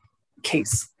zero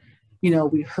case.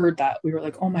 We heard that. We were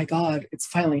like, oh my God, it's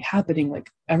finally happening.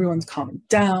 Like everyone's calming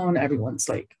down. Everyone's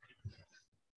like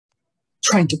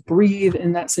trying to breathe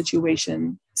in that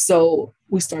situation. So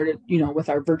we started, with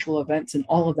our virtual events and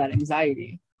all of that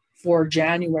anxiety. For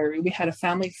January, we had a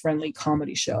family-friendly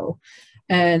comedy show,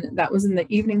 and that was in the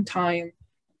evening time.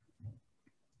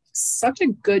 Such a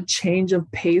good change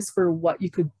of pace for what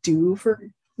you could do for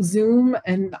Zoom.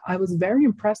 And I was very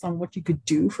impressed on what you could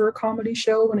do for a comedy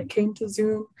show when it came to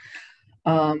Zoom.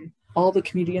 All the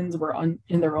comedians were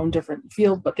in their own different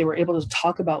field, but they were able to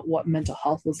talk about what mental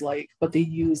health was like, but they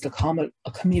used a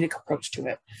comedic approach to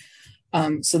it.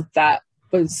 So that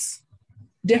was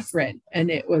different. And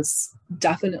it was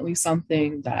definitely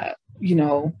something that,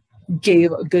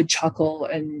 gave a good chuckle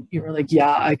and you were like,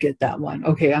 yeah, I get that one.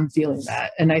 Okay, I'm feeling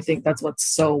that. And I think that's what's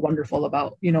so wonderful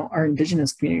about, our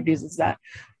Indigenous communities is that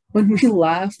when we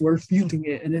laugh, we're feeling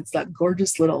it. And it's that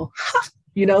gorgeous little,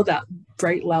 that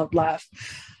bright, loud laugh.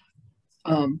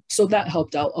 So that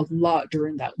helped out a lot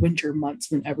during that winter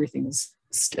months when everything is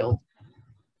still.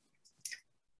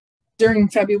 During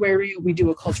February, we do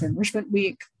a culture enrichment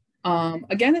week.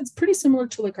 Again, it's pretty similar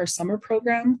to like our summer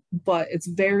program, but it's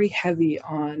very heavy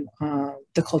on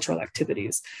the cultural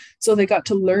activities. So they got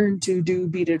to learn to do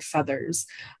beaded feathers.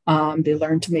 They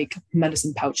learned to make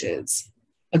medicine pouches.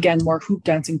 Again, more hoop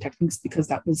dancing techniques because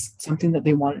that was something that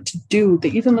they wanted to do. They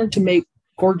even learned to make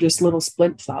gorgeous little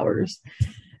splint flowers.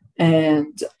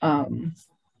 And I'm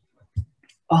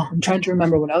trying to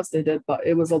remember what else they did, but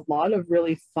it was a lot of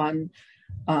really fun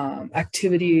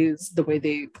activities, the way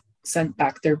they sent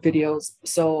back their videos.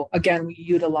 So again, we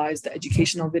utilized the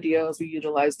educational videos, we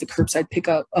utilized the curbside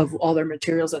pickup of all their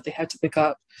materials that they had to pick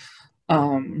up.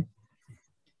 And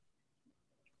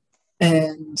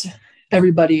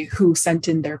everybody who sent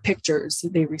in their pictures,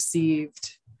 they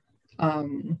received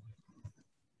some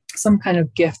kind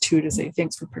of gift too, to say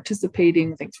thanks for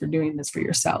participating, thanks for doing this for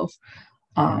yourself.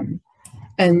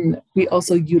 And we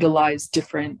also utilized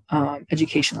different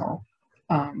educational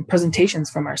presentations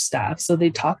from our staff. So they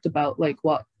talked about like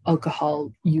what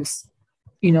alcohol use,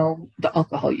 the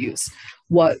alcohol use,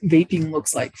 what vaping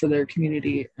looks like for their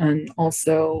community. And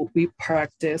also we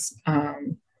practice,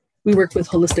 we work with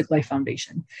Holistic Life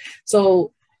Foundation.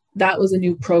 So that was a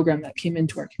new program that came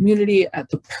into our community at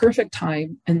the perfect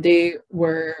time. And they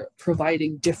were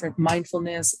providing different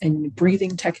mindfulness and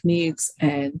breathing techniques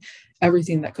and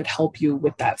everything that could help you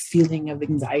with that feeling of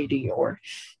anxiety or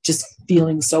just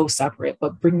feeling so separate,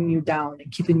 but bringing you down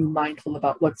and keeping you mindful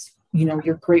about what's,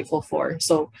 you're grateful for.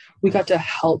 So we got to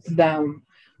help them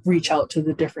reach out to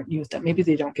the different youth that maybe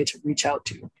they don't get to reach out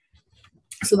to.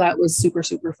 So that was super,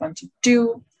 super fun to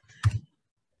do.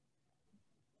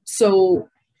 So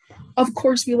of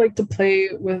course, we like to play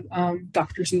with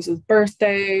Dr. Seuss's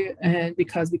birthday, and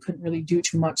because we couldn't really do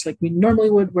too much like we normally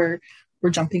would, where we're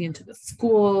jumping into the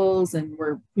schools and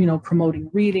we're, you know, promoting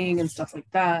reading and stuff like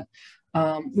that.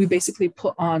 We basically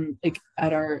put on, like,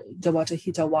 at our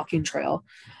Dewatahita walking trail.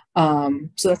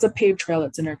 So that's a paved trail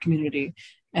that's in our community.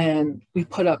 And we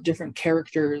put up different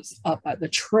characters up at the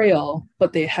trail,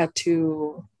 but they had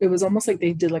to, it was almost like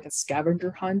they did like a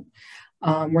scavenger hunt,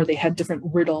 where they had different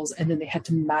riddles and then they had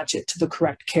to match it to the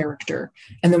correct character.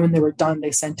 And then when they were done,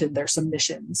 they sent in their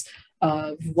submissions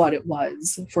of what it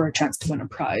was for a chance to win a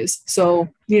prize. So,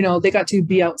 you know, they got to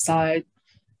be outside.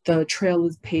 The trail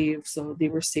is paved, so they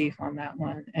were safe on that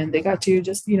one. And they got to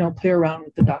just, you know, play around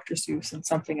with the Dr. Seuss and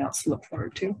something else to look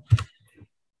forward to.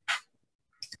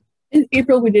 In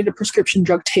April, we did a prescription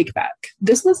drug take back.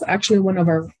 This was actually one of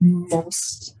our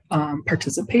most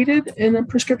participated in a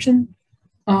prescription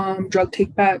drug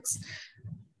takebacks.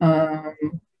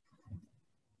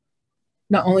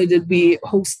 Not only did we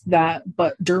host that,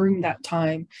 but during that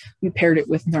time, we paired it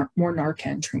with more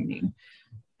Narcan training.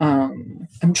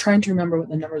 I'm trying to remember what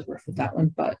the numbers were for that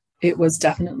one, but it was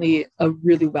definitely a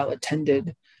really well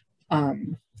attended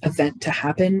event to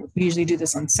happen. We usually do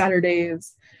this on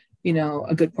Saturdays, you know,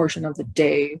 a good portion of the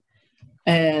day.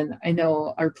 And I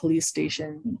know our police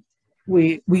station,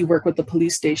 we work with the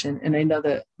police station, and I know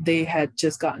that they had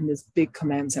just gotten this big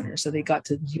command center, so they got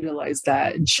to utilize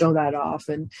that and show that off,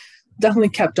 and definitely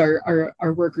kept our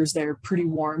workers there pretty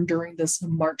warm during this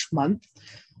March month.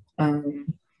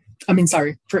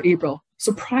 For April.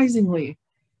 Surprisingly,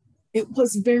 it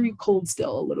was very cold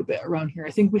still a little bit around here.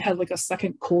 I think we had like a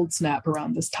second cold snap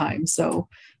around this time, so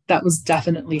that was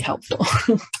definitely helpful.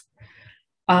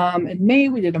 In May,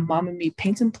 we did a Mom and Me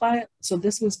paint and plat. So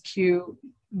this was cute.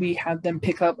 We had them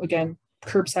pick up, again,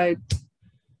 curbside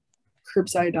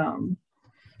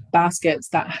baskets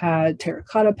that had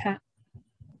terracotta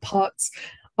pots.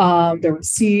 There were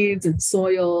seeds and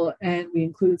soil, and we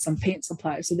included some paint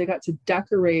supplies. So they got to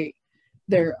decorate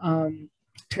their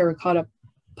terracotta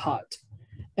pot.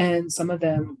 And some of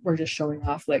them were just showing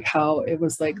off like how it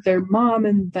was like their mom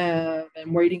and them,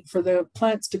 and waiting for the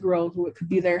plants to grow so it could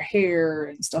be their hair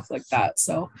and stuff like that.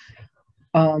 So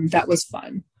that was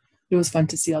fun. It was fun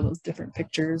to see all those different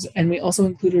pictures. And we also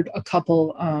included a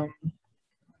couple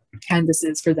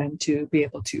canvases for them to be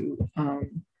able to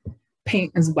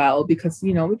paint as well, because,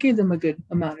 you know, we gave them a good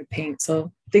amount of paint,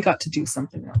 so they got to do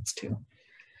something else too.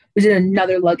 We did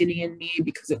another Luggany and Me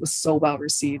because it was so well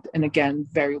received, and again,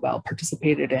 very well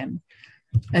participated in.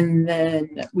 And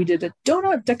then we did a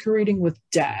donut decorating with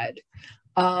Dad.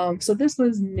 So this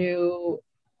was new,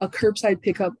 a curbside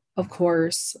pickup, of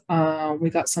course. We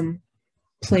got some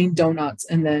plain donuts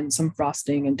and then some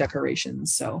frosting and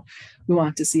decorations. So we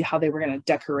wanted to see how they were going to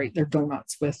decorate their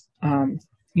donuts with,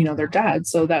 you know, their dad.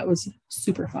 So that was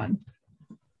super fun.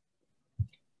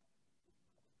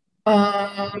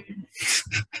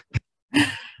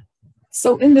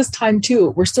 So in this time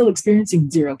too, we're still experiencing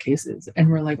 0 cases, and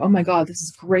we're like, oh my God, this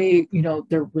is great. You know,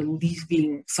 they're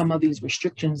relieving some of these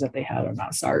restrictions that they had on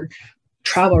us. Our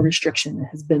travel restriction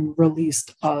has been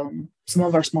released. Some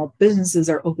of our small businesses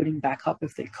are opening back up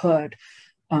if they could.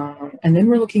 And then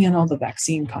we're looking at all the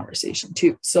vaccine conversation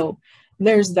too. So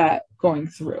there's that going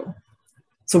through.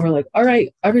 So we're like, all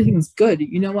right, everything's good.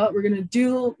 You know what we're going to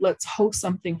do? Let's host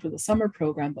something for the summer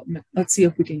program, but let's see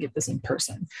if we can get this in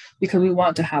person, because we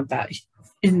want to have that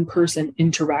in-person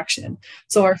interaction.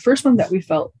 So our first one that we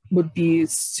felt would be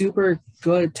super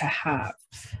good to have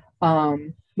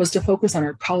was to focus on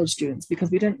our college students, because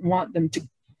we didn't want them to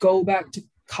go back to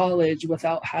college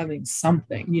without having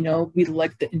something. You know, we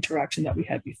liked the interaction that we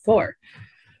had before.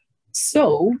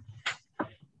 So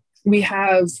we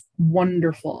have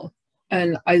wonderful,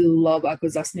 and I love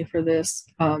Akwesasne for this,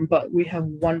 but we have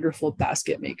wonderful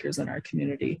basket makers in our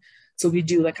community. So we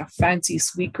do like a fancy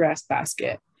sweetgrass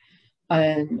basket.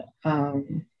 And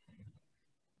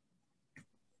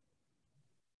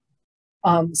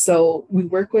so we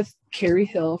work with Carrie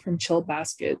Hill from Chill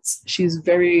Baskets. She's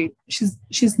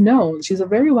known. She's a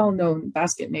very well-known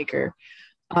basket maker.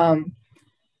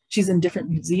 She's in different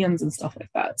museums and stuff like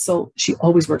that. So she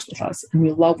always works with us, and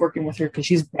we love working with her because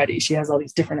she's ready. She has all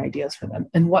these different ideas for them.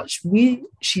 And what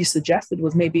she suggested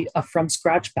was maybe a from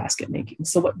scratch basket making.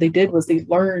 So what they did was they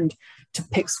learned to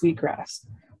pick sweetgrass.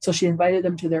 So she invited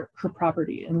them to her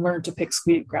property and learned to pick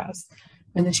sweetgrass.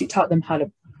 And then she taught them how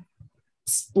to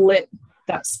split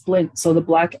that splint. So the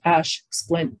black ash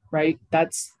splint, right?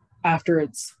 That's after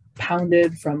it's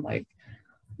pounded from like,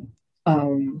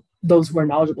 those who are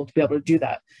knowledgeable to be able to do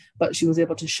that. But she was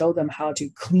able to show them how to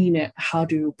clean it, how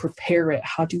to prepare it,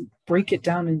 how to break it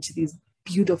down into these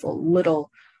beautiful little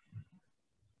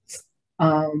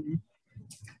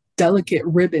delicate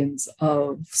ribbons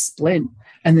of splint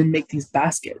and then make these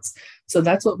baskets. So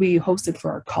that's what we hosted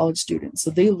for our college students. So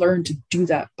they learned to do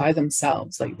that by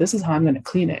themselves. Like, this is how I'm going to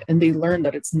clean it. And they learned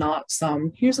that it's not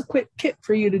some, here's a quick kit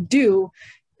for you to do.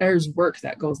 There's work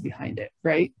that goes behind it,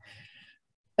 right?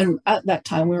 And at that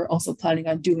time, we were also planning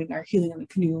on doing our Healing in the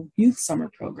Canoe Youth Summer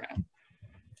Program.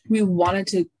 We wanted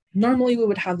to, normally we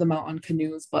would have them out on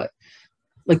canoes, but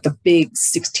like the big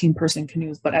 16-person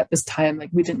canoes. But at this time, like,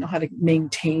 we didn't know how to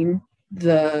maintain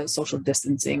the social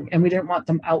distancing, and we didn't want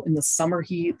them out in the summer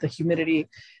heat, the humidity,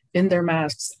 in their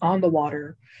masks on the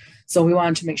water. So we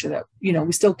wanted to make sure that, you know,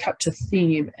 we still kept to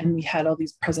theme, and we had all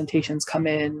these presentations come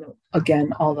in,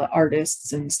 again, all the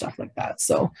artists and stuff like that.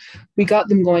 So we got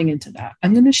them going into that.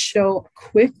 I'm going to show a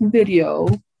quick video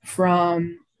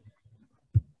from,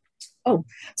 oh,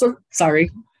 so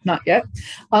sorry, not yet.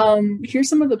 Here's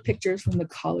some of the pictures from the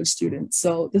college students.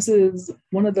 So this is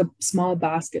one of the small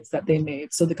baskets that they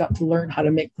made. So they got to learn how to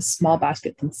make the small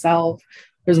basket themselves.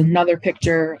 There's another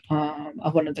picture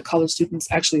of one of the college students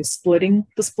actually splitting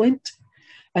the splint.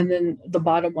 And then the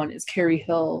bottom one is Carrie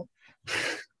Hill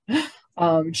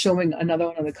showing another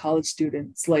one of the college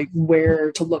students like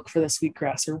where to look for the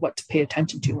sweetgrass or what to pay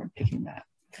attention to when picking that.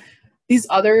 These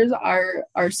others are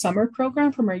our summer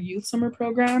program from our youth summer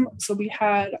program. So we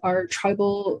had our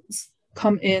tribals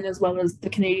come in as well as the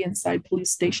Canadian side police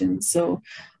stations. So,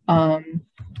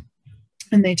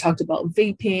 and they talked about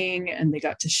vaping, and they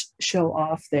got to show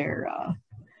off their,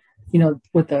 you know,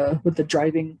 with the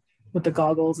driving, with the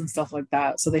goggles and stuff like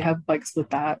that. So they have bikes with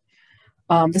that.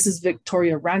 This is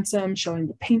Victoria Ransom showing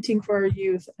the painting for our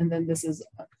youth. And then this is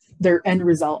their end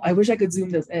result. I wish I could zoom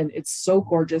this in. It's so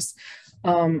gorgeous.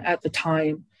 At the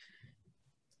time,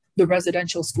 the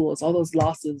residential schools, all those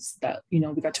losses that, you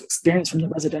know, we got to experience from the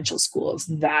residential schools,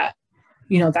 that,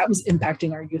 you know, that was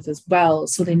impacting our youth as well.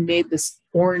 So they made this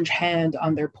orange hand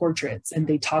on their portraits, and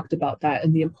they talked about that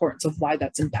and the importance of why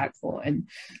that's impactful. And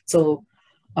so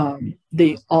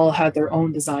they all had their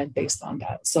own design based on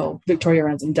that. So Victoria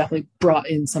Ransom definitely brought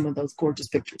in some of those gorgeous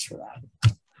pictures for that.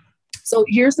 So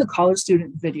here's the college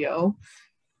student video.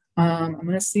 I'm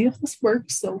going to see if this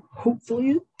works, so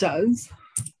hopefully it does.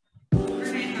 We're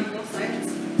going to have both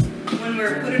sides. When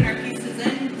we're putting our pieces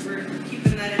in, we're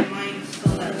keeping that in mind so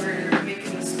that we're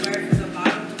making the square for the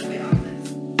bottom to fit on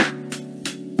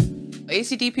this.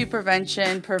 ACDP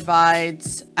Prevention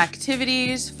provides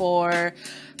activities for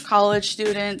college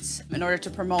students in order to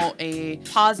promote a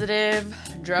positive,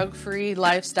 drug-free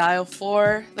lifestyle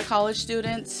for the college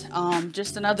students.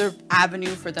 Just another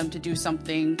avenue for them to do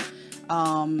something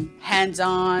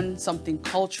hands-on, something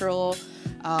cultural,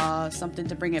 something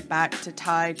to bring it back to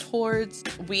tie towards.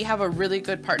 We have a really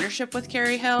good partnership with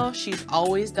Carrie Hill. She's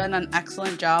always done an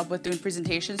excellent job with doing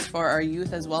presentations for our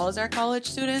youth as well as our college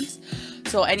students.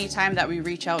 So anytime that we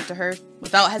reach out to her,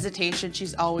 without hesitation,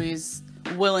 she's always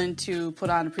willing to put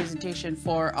on a presentation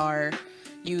for our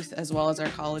youth as well as our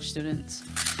college students.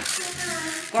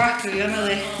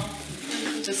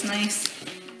 Just nice.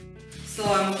 So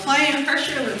I'm applying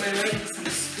pressure with my legs. I'm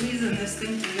squeezing this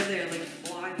thing together like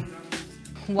flogging.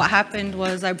 What happened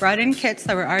was I brought in kits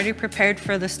that were already prepared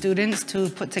for the students to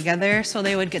put together so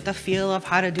they would get the feel of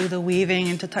how to do the weaving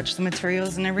and to touch the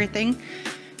materials and everything.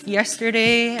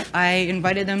 Yesterday, I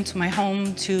invited them to my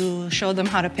home to show them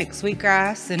how to pick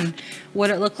sweetgrass and what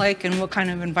it looked like and what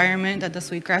kind of environment that the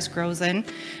sweetgrass grows in.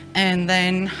 And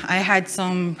then I had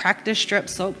some practice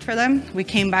strips soaked for them. We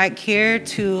came back here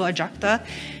to Ajacta.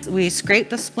 We scraped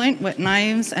the splint with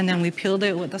knives, and then we peeled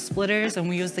it with the splitters, and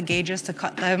we used the gauges to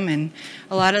cut them. And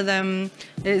a lot of them,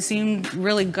 it seemed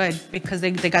really good because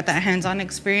they got that hands-on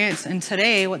experience. And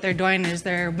today, what they're doing is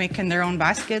they're making their own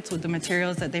baskets with the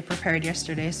materials that they prepared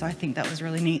yesterday. So I think that was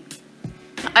really neat.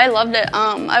 I loved it.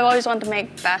 I've always wanted to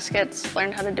make baskets,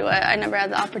 learned how to do it. I never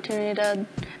had the opportunity to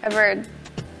ever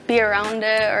be around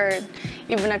it or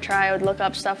even to try. I would look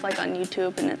up stuff like on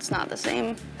YouTube, and it's not the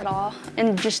same at all.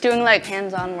 And just doing like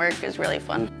hands-on work is really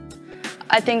fun.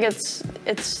 I think it's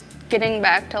getting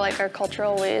back to like our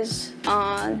cultural ways,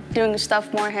 doing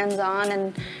stuff more hands-on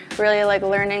and really like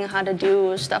learning how to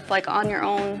do stuff like on your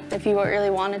own if you really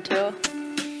wanted to.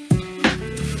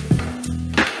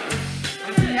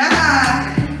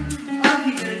 Yeah! Oh,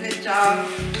 he did a good job.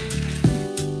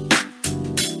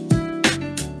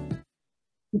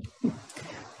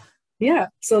 Yeah,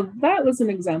 so that was an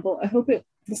example. I hope the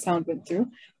sound went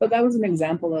through, but that was an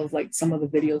example of like some of the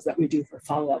videos that we do for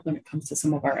follow-up when it comes to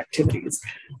some of our activities.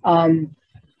 Like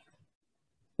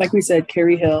we said,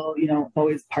 Carrie Hill, you know,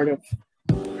 always part of,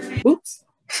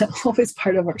 always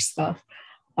part of our stuff.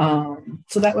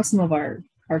 So that was some of our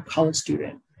college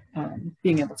student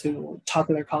being able to talk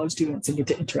with our college students and get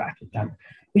to interact with them.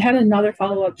 We had another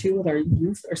follow-up too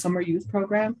with our summer youth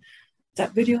program.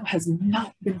 That video has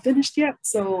not been finished yet,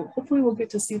 so hopefully we'll get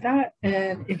to see that.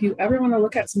 And if you ever want to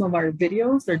look at some of our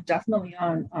videos, they're definitely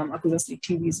on Aquazesty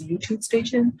TV's YouTube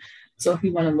station. So if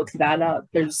you want to look that up,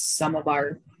 there's some of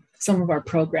our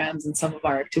programs and some of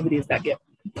our activities that get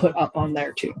put up on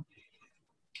there too.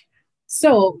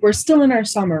 So we're still in our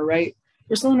summer, right?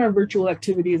 We're still in our virtual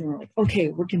activities, and we're like, okay,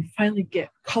 we can finally get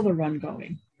color run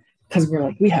going. Because we're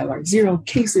like, we have our 0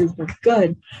 cases, we're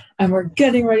good, and we're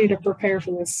getting ready to prepare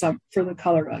for this for the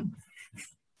color run.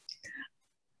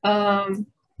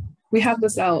 We have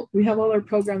this out. We have all our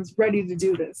programs ready to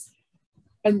do this,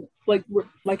 and we're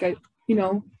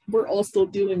all still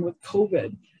dealing with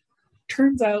COVID.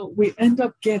 Turns out we end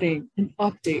up getting an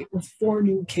update with 4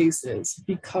 new cases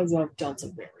because of Delta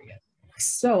variant.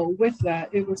 So with that,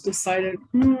 it was decided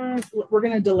we're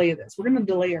going to delay this. We're going to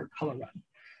delay our color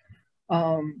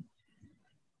run.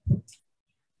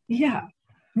 Yeah,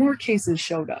 more cases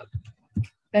showed up,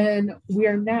 and we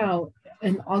are now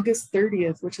on August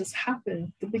 30th, which has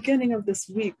happened at the beginning of this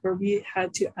week, where we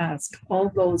had to ask all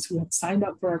those who had signed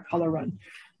up for our color run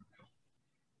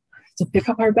to pick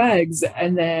up our bags,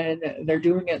 and then they're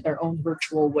doing it their own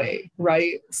virtual way,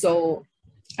 right? So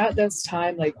at this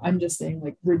time, I'm just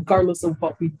saying, regardless of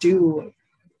what we do,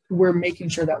 we're making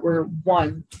sure that we're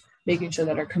making sure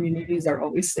that our communities are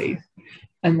always safe,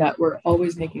 and that we're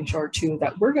always making sure too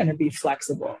that we're going to be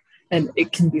flexible. And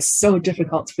it can be so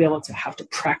difficult to be able to have to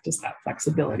practice that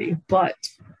flexibility, but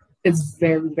it's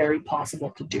very, very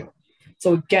possible to do.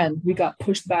 So again, we got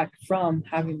pushed back from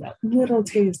having that little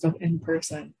taste of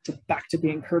in-person back to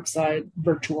being curbside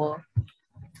virtual,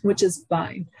 which is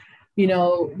fine.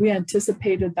 We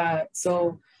anticipated that.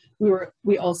 So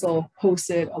we also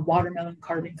hosted a watermelon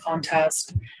carving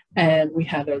contest, and we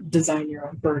had a design your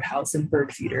own birdhouse and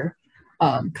bird feeder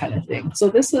kind of thing. So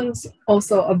this is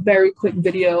also a very quick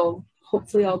video.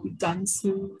 Hopefully I'll be done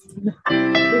soon.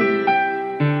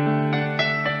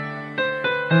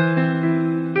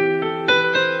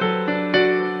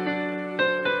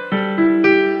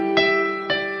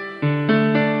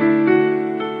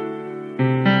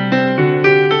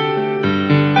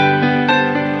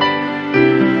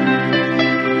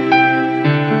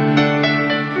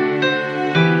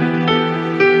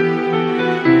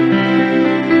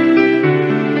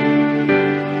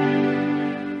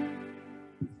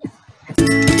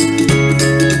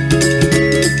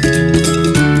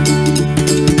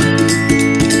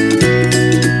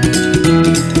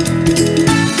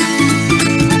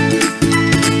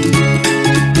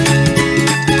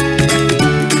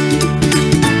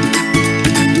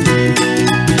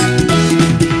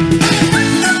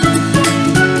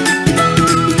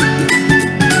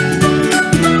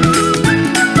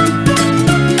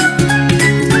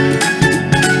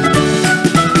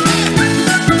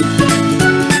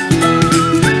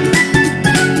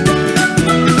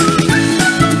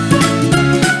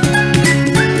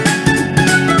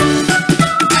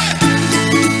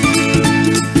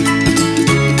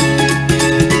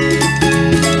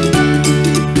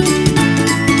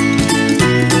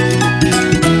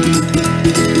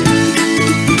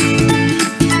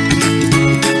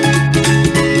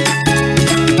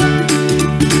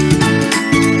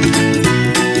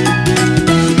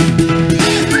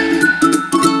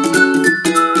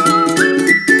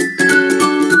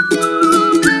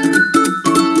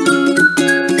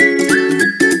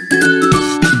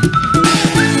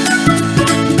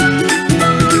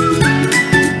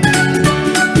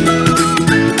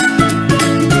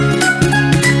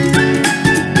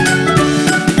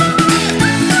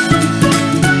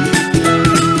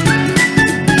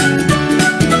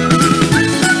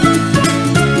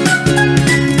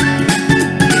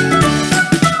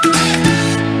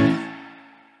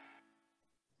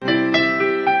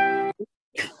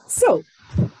 So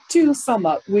to sum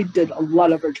up, we did a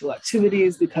lot of virtual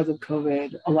activities because of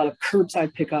COVID, a lot of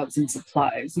curbside pickups and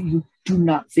supplies. You do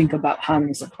not think about how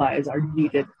many supplies are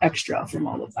needed extra from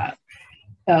all of that.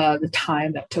 The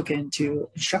time that took into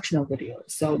instructional videos.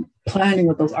 So planning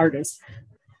with those artists,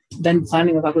 then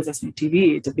planning with Aquazesty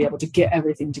TV to be able to get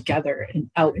everything together and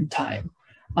out in time,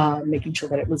 making sure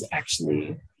that it was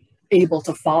actually able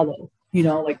to follow.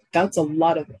 That's a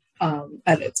lot of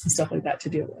edits and stuff like that to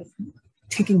deal with.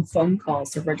 Taking phone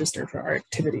calls to register for our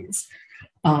activities,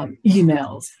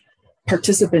 emails,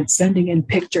 participants sending in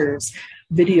pictures,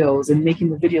 videos, and making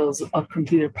the videos of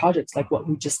completed projects like what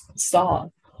we just saw.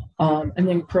 And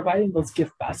then providing those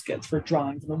gift baskets for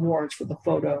drawings and awards for the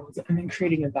photos, and then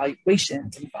creating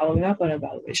evaluations and following up on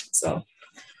evaluations. So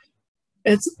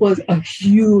It was a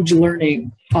huge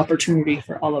learning opportunity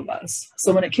for all of us.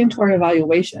 So when it came to our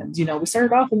evaluations, you know, we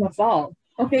started off in the fall.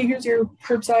 Okay, here's your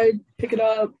curbside, pick it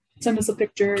up, send us a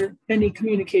picture. Any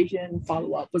communication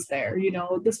follow-up was there. You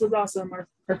know, this was awesome.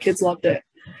 Our kids loved it.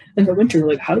 In the winter,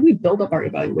 like, how do we build up our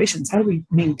evaluations? How do we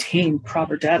maintain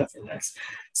proper data for this?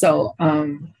 So,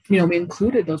 you know, we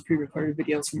included those pre-recorded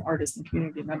videos from artists and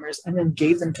community members and then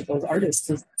gave them to those artists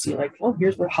to see like, oh,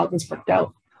 here's how this worked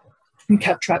out. We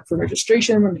kept track for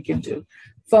registration when it came to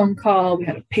phone call. We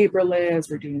had a paper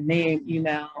list. We're doing name,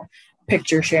 email,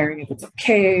 picture sharing if it's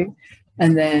okay,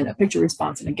 and then a picture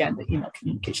response. And again, the email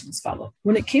communications follow.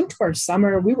 When it came to our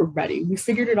summer, we were ready. We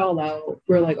figured it all out.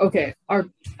 We're like, okay, our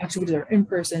activities are in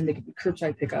person. They could be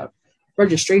curbside pickup.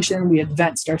 Registration, we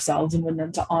advanced ourselves and went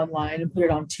into online and put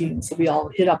it on Teams. So we all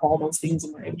hit up all those things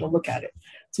and were able to look at it.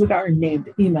 So we got our name,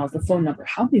 the email, the phone number,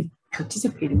 how many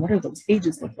participating, what are those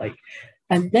ages look like?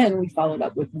 And then we followed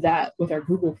up with that with our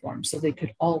Google Forms so they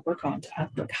could all work on to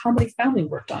ask, like, how many family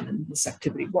worked on in this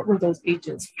activity? What were those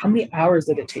ages? How many hours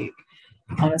did it take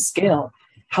on a scale?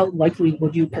 How likely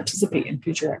would you participate in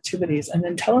future activities? And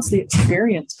then tell us the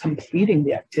experience completing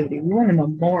the activity. We want to know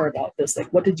more about this.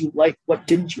 Like, what did you like? What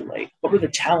didn't you like? What were the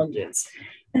challenges?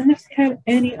 And if they had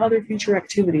any other future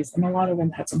activities, and a lot of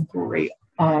them had some great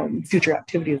future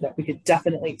activities that we could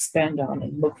definitely expand on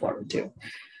and look forward to.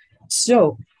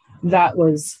 So that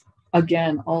was,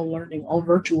 again, all learning, all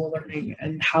virtual learning,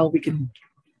 and how we can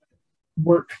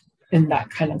work in that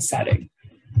kind of setting.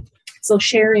 So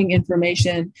sharing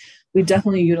information, we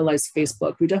definitely utilize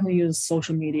Facebook. We definitely use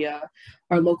social media,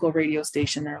 our local radio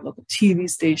station, our local TV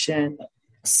station.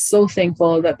 So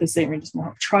thankful that the St. Regis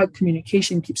Mohawk Tribe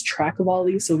communication keeps track of all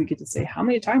these, so we get to say how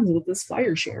many times was this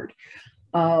flyer shared.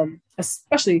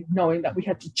 Especially knowing that we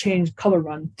had to change color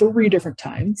run 3 different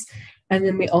times. And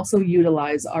then we also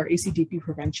utilize our ACDP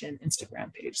prevention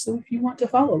Instagram page. So if you want to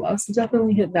follow us,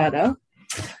 definitely hit that up.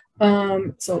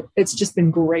 So it's just been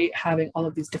great having all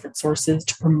of these different sources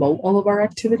to promote all of our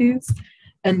activities.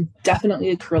 And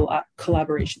definitely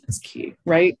collaboration is key,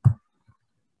 right?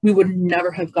 We would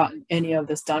never have gotten any of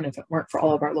this done if it weren't for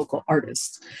all of our local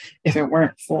artists, if it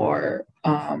weren't for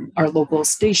our local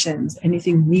stations,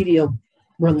 anything media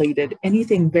related,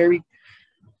 anything very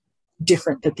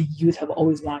different that the youth have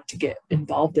always wanted to get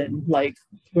involved in, like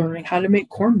learning how to make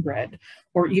cornbread,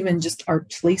 or even just our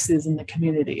places in the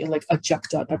community, like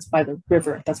Ejecta, that's by the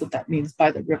river. That's what that means,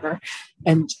 by the river.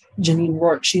 And Janine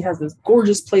Rourke, she has this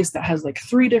gorgeous place that has like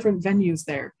 3 different venues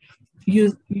there,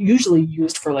 usually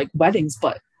used for like weddings,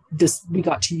 but this we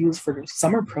got to use for the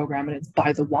summer program, and it's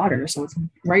by the water, so it's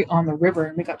right on the river,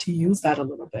 and we got to use that a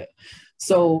little bit.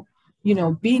 So, you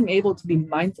know, being able to be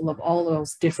mindful of all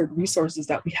those different resources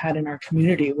that we had in our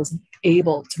community was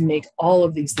able to make all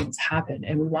of these things happen.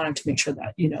 And we wanted to make sure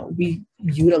that, you know, we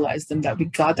utilized them, that we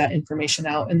got that information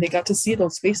out, and they got to see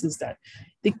those faces that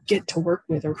they get to work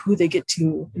with, or who they get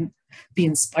to be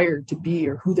inspired to be,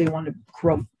 or who they want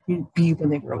to be when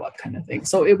they grow up, kind of thing.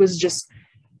 So it was just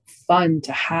fun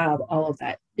to have all of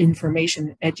that information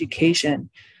and education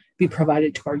be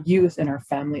provided to our youth and our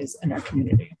families and our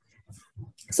community.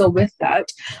 So with that,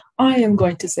 I am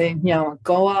going to say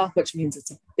Nyamagoa, which means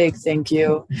it's a big thank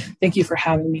you. Thank you for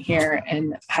having me here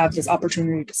and have this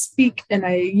opportunity to speak. And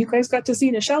you guys got to see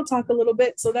Nichelle talk a little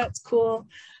bit, so that's cool.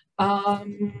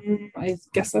 I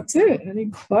guess that's it. Any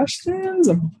questions?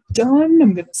 I'm done.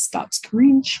 I'm going to stop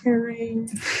screen sharing.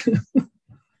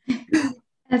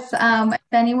 If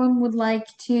anyone would like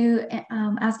to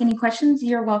ask any questions,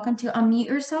 you're welcome to unmute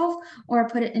yourself or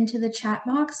put it into the chat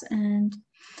box. And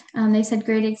they said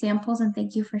great examples, and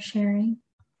thank you for sharing.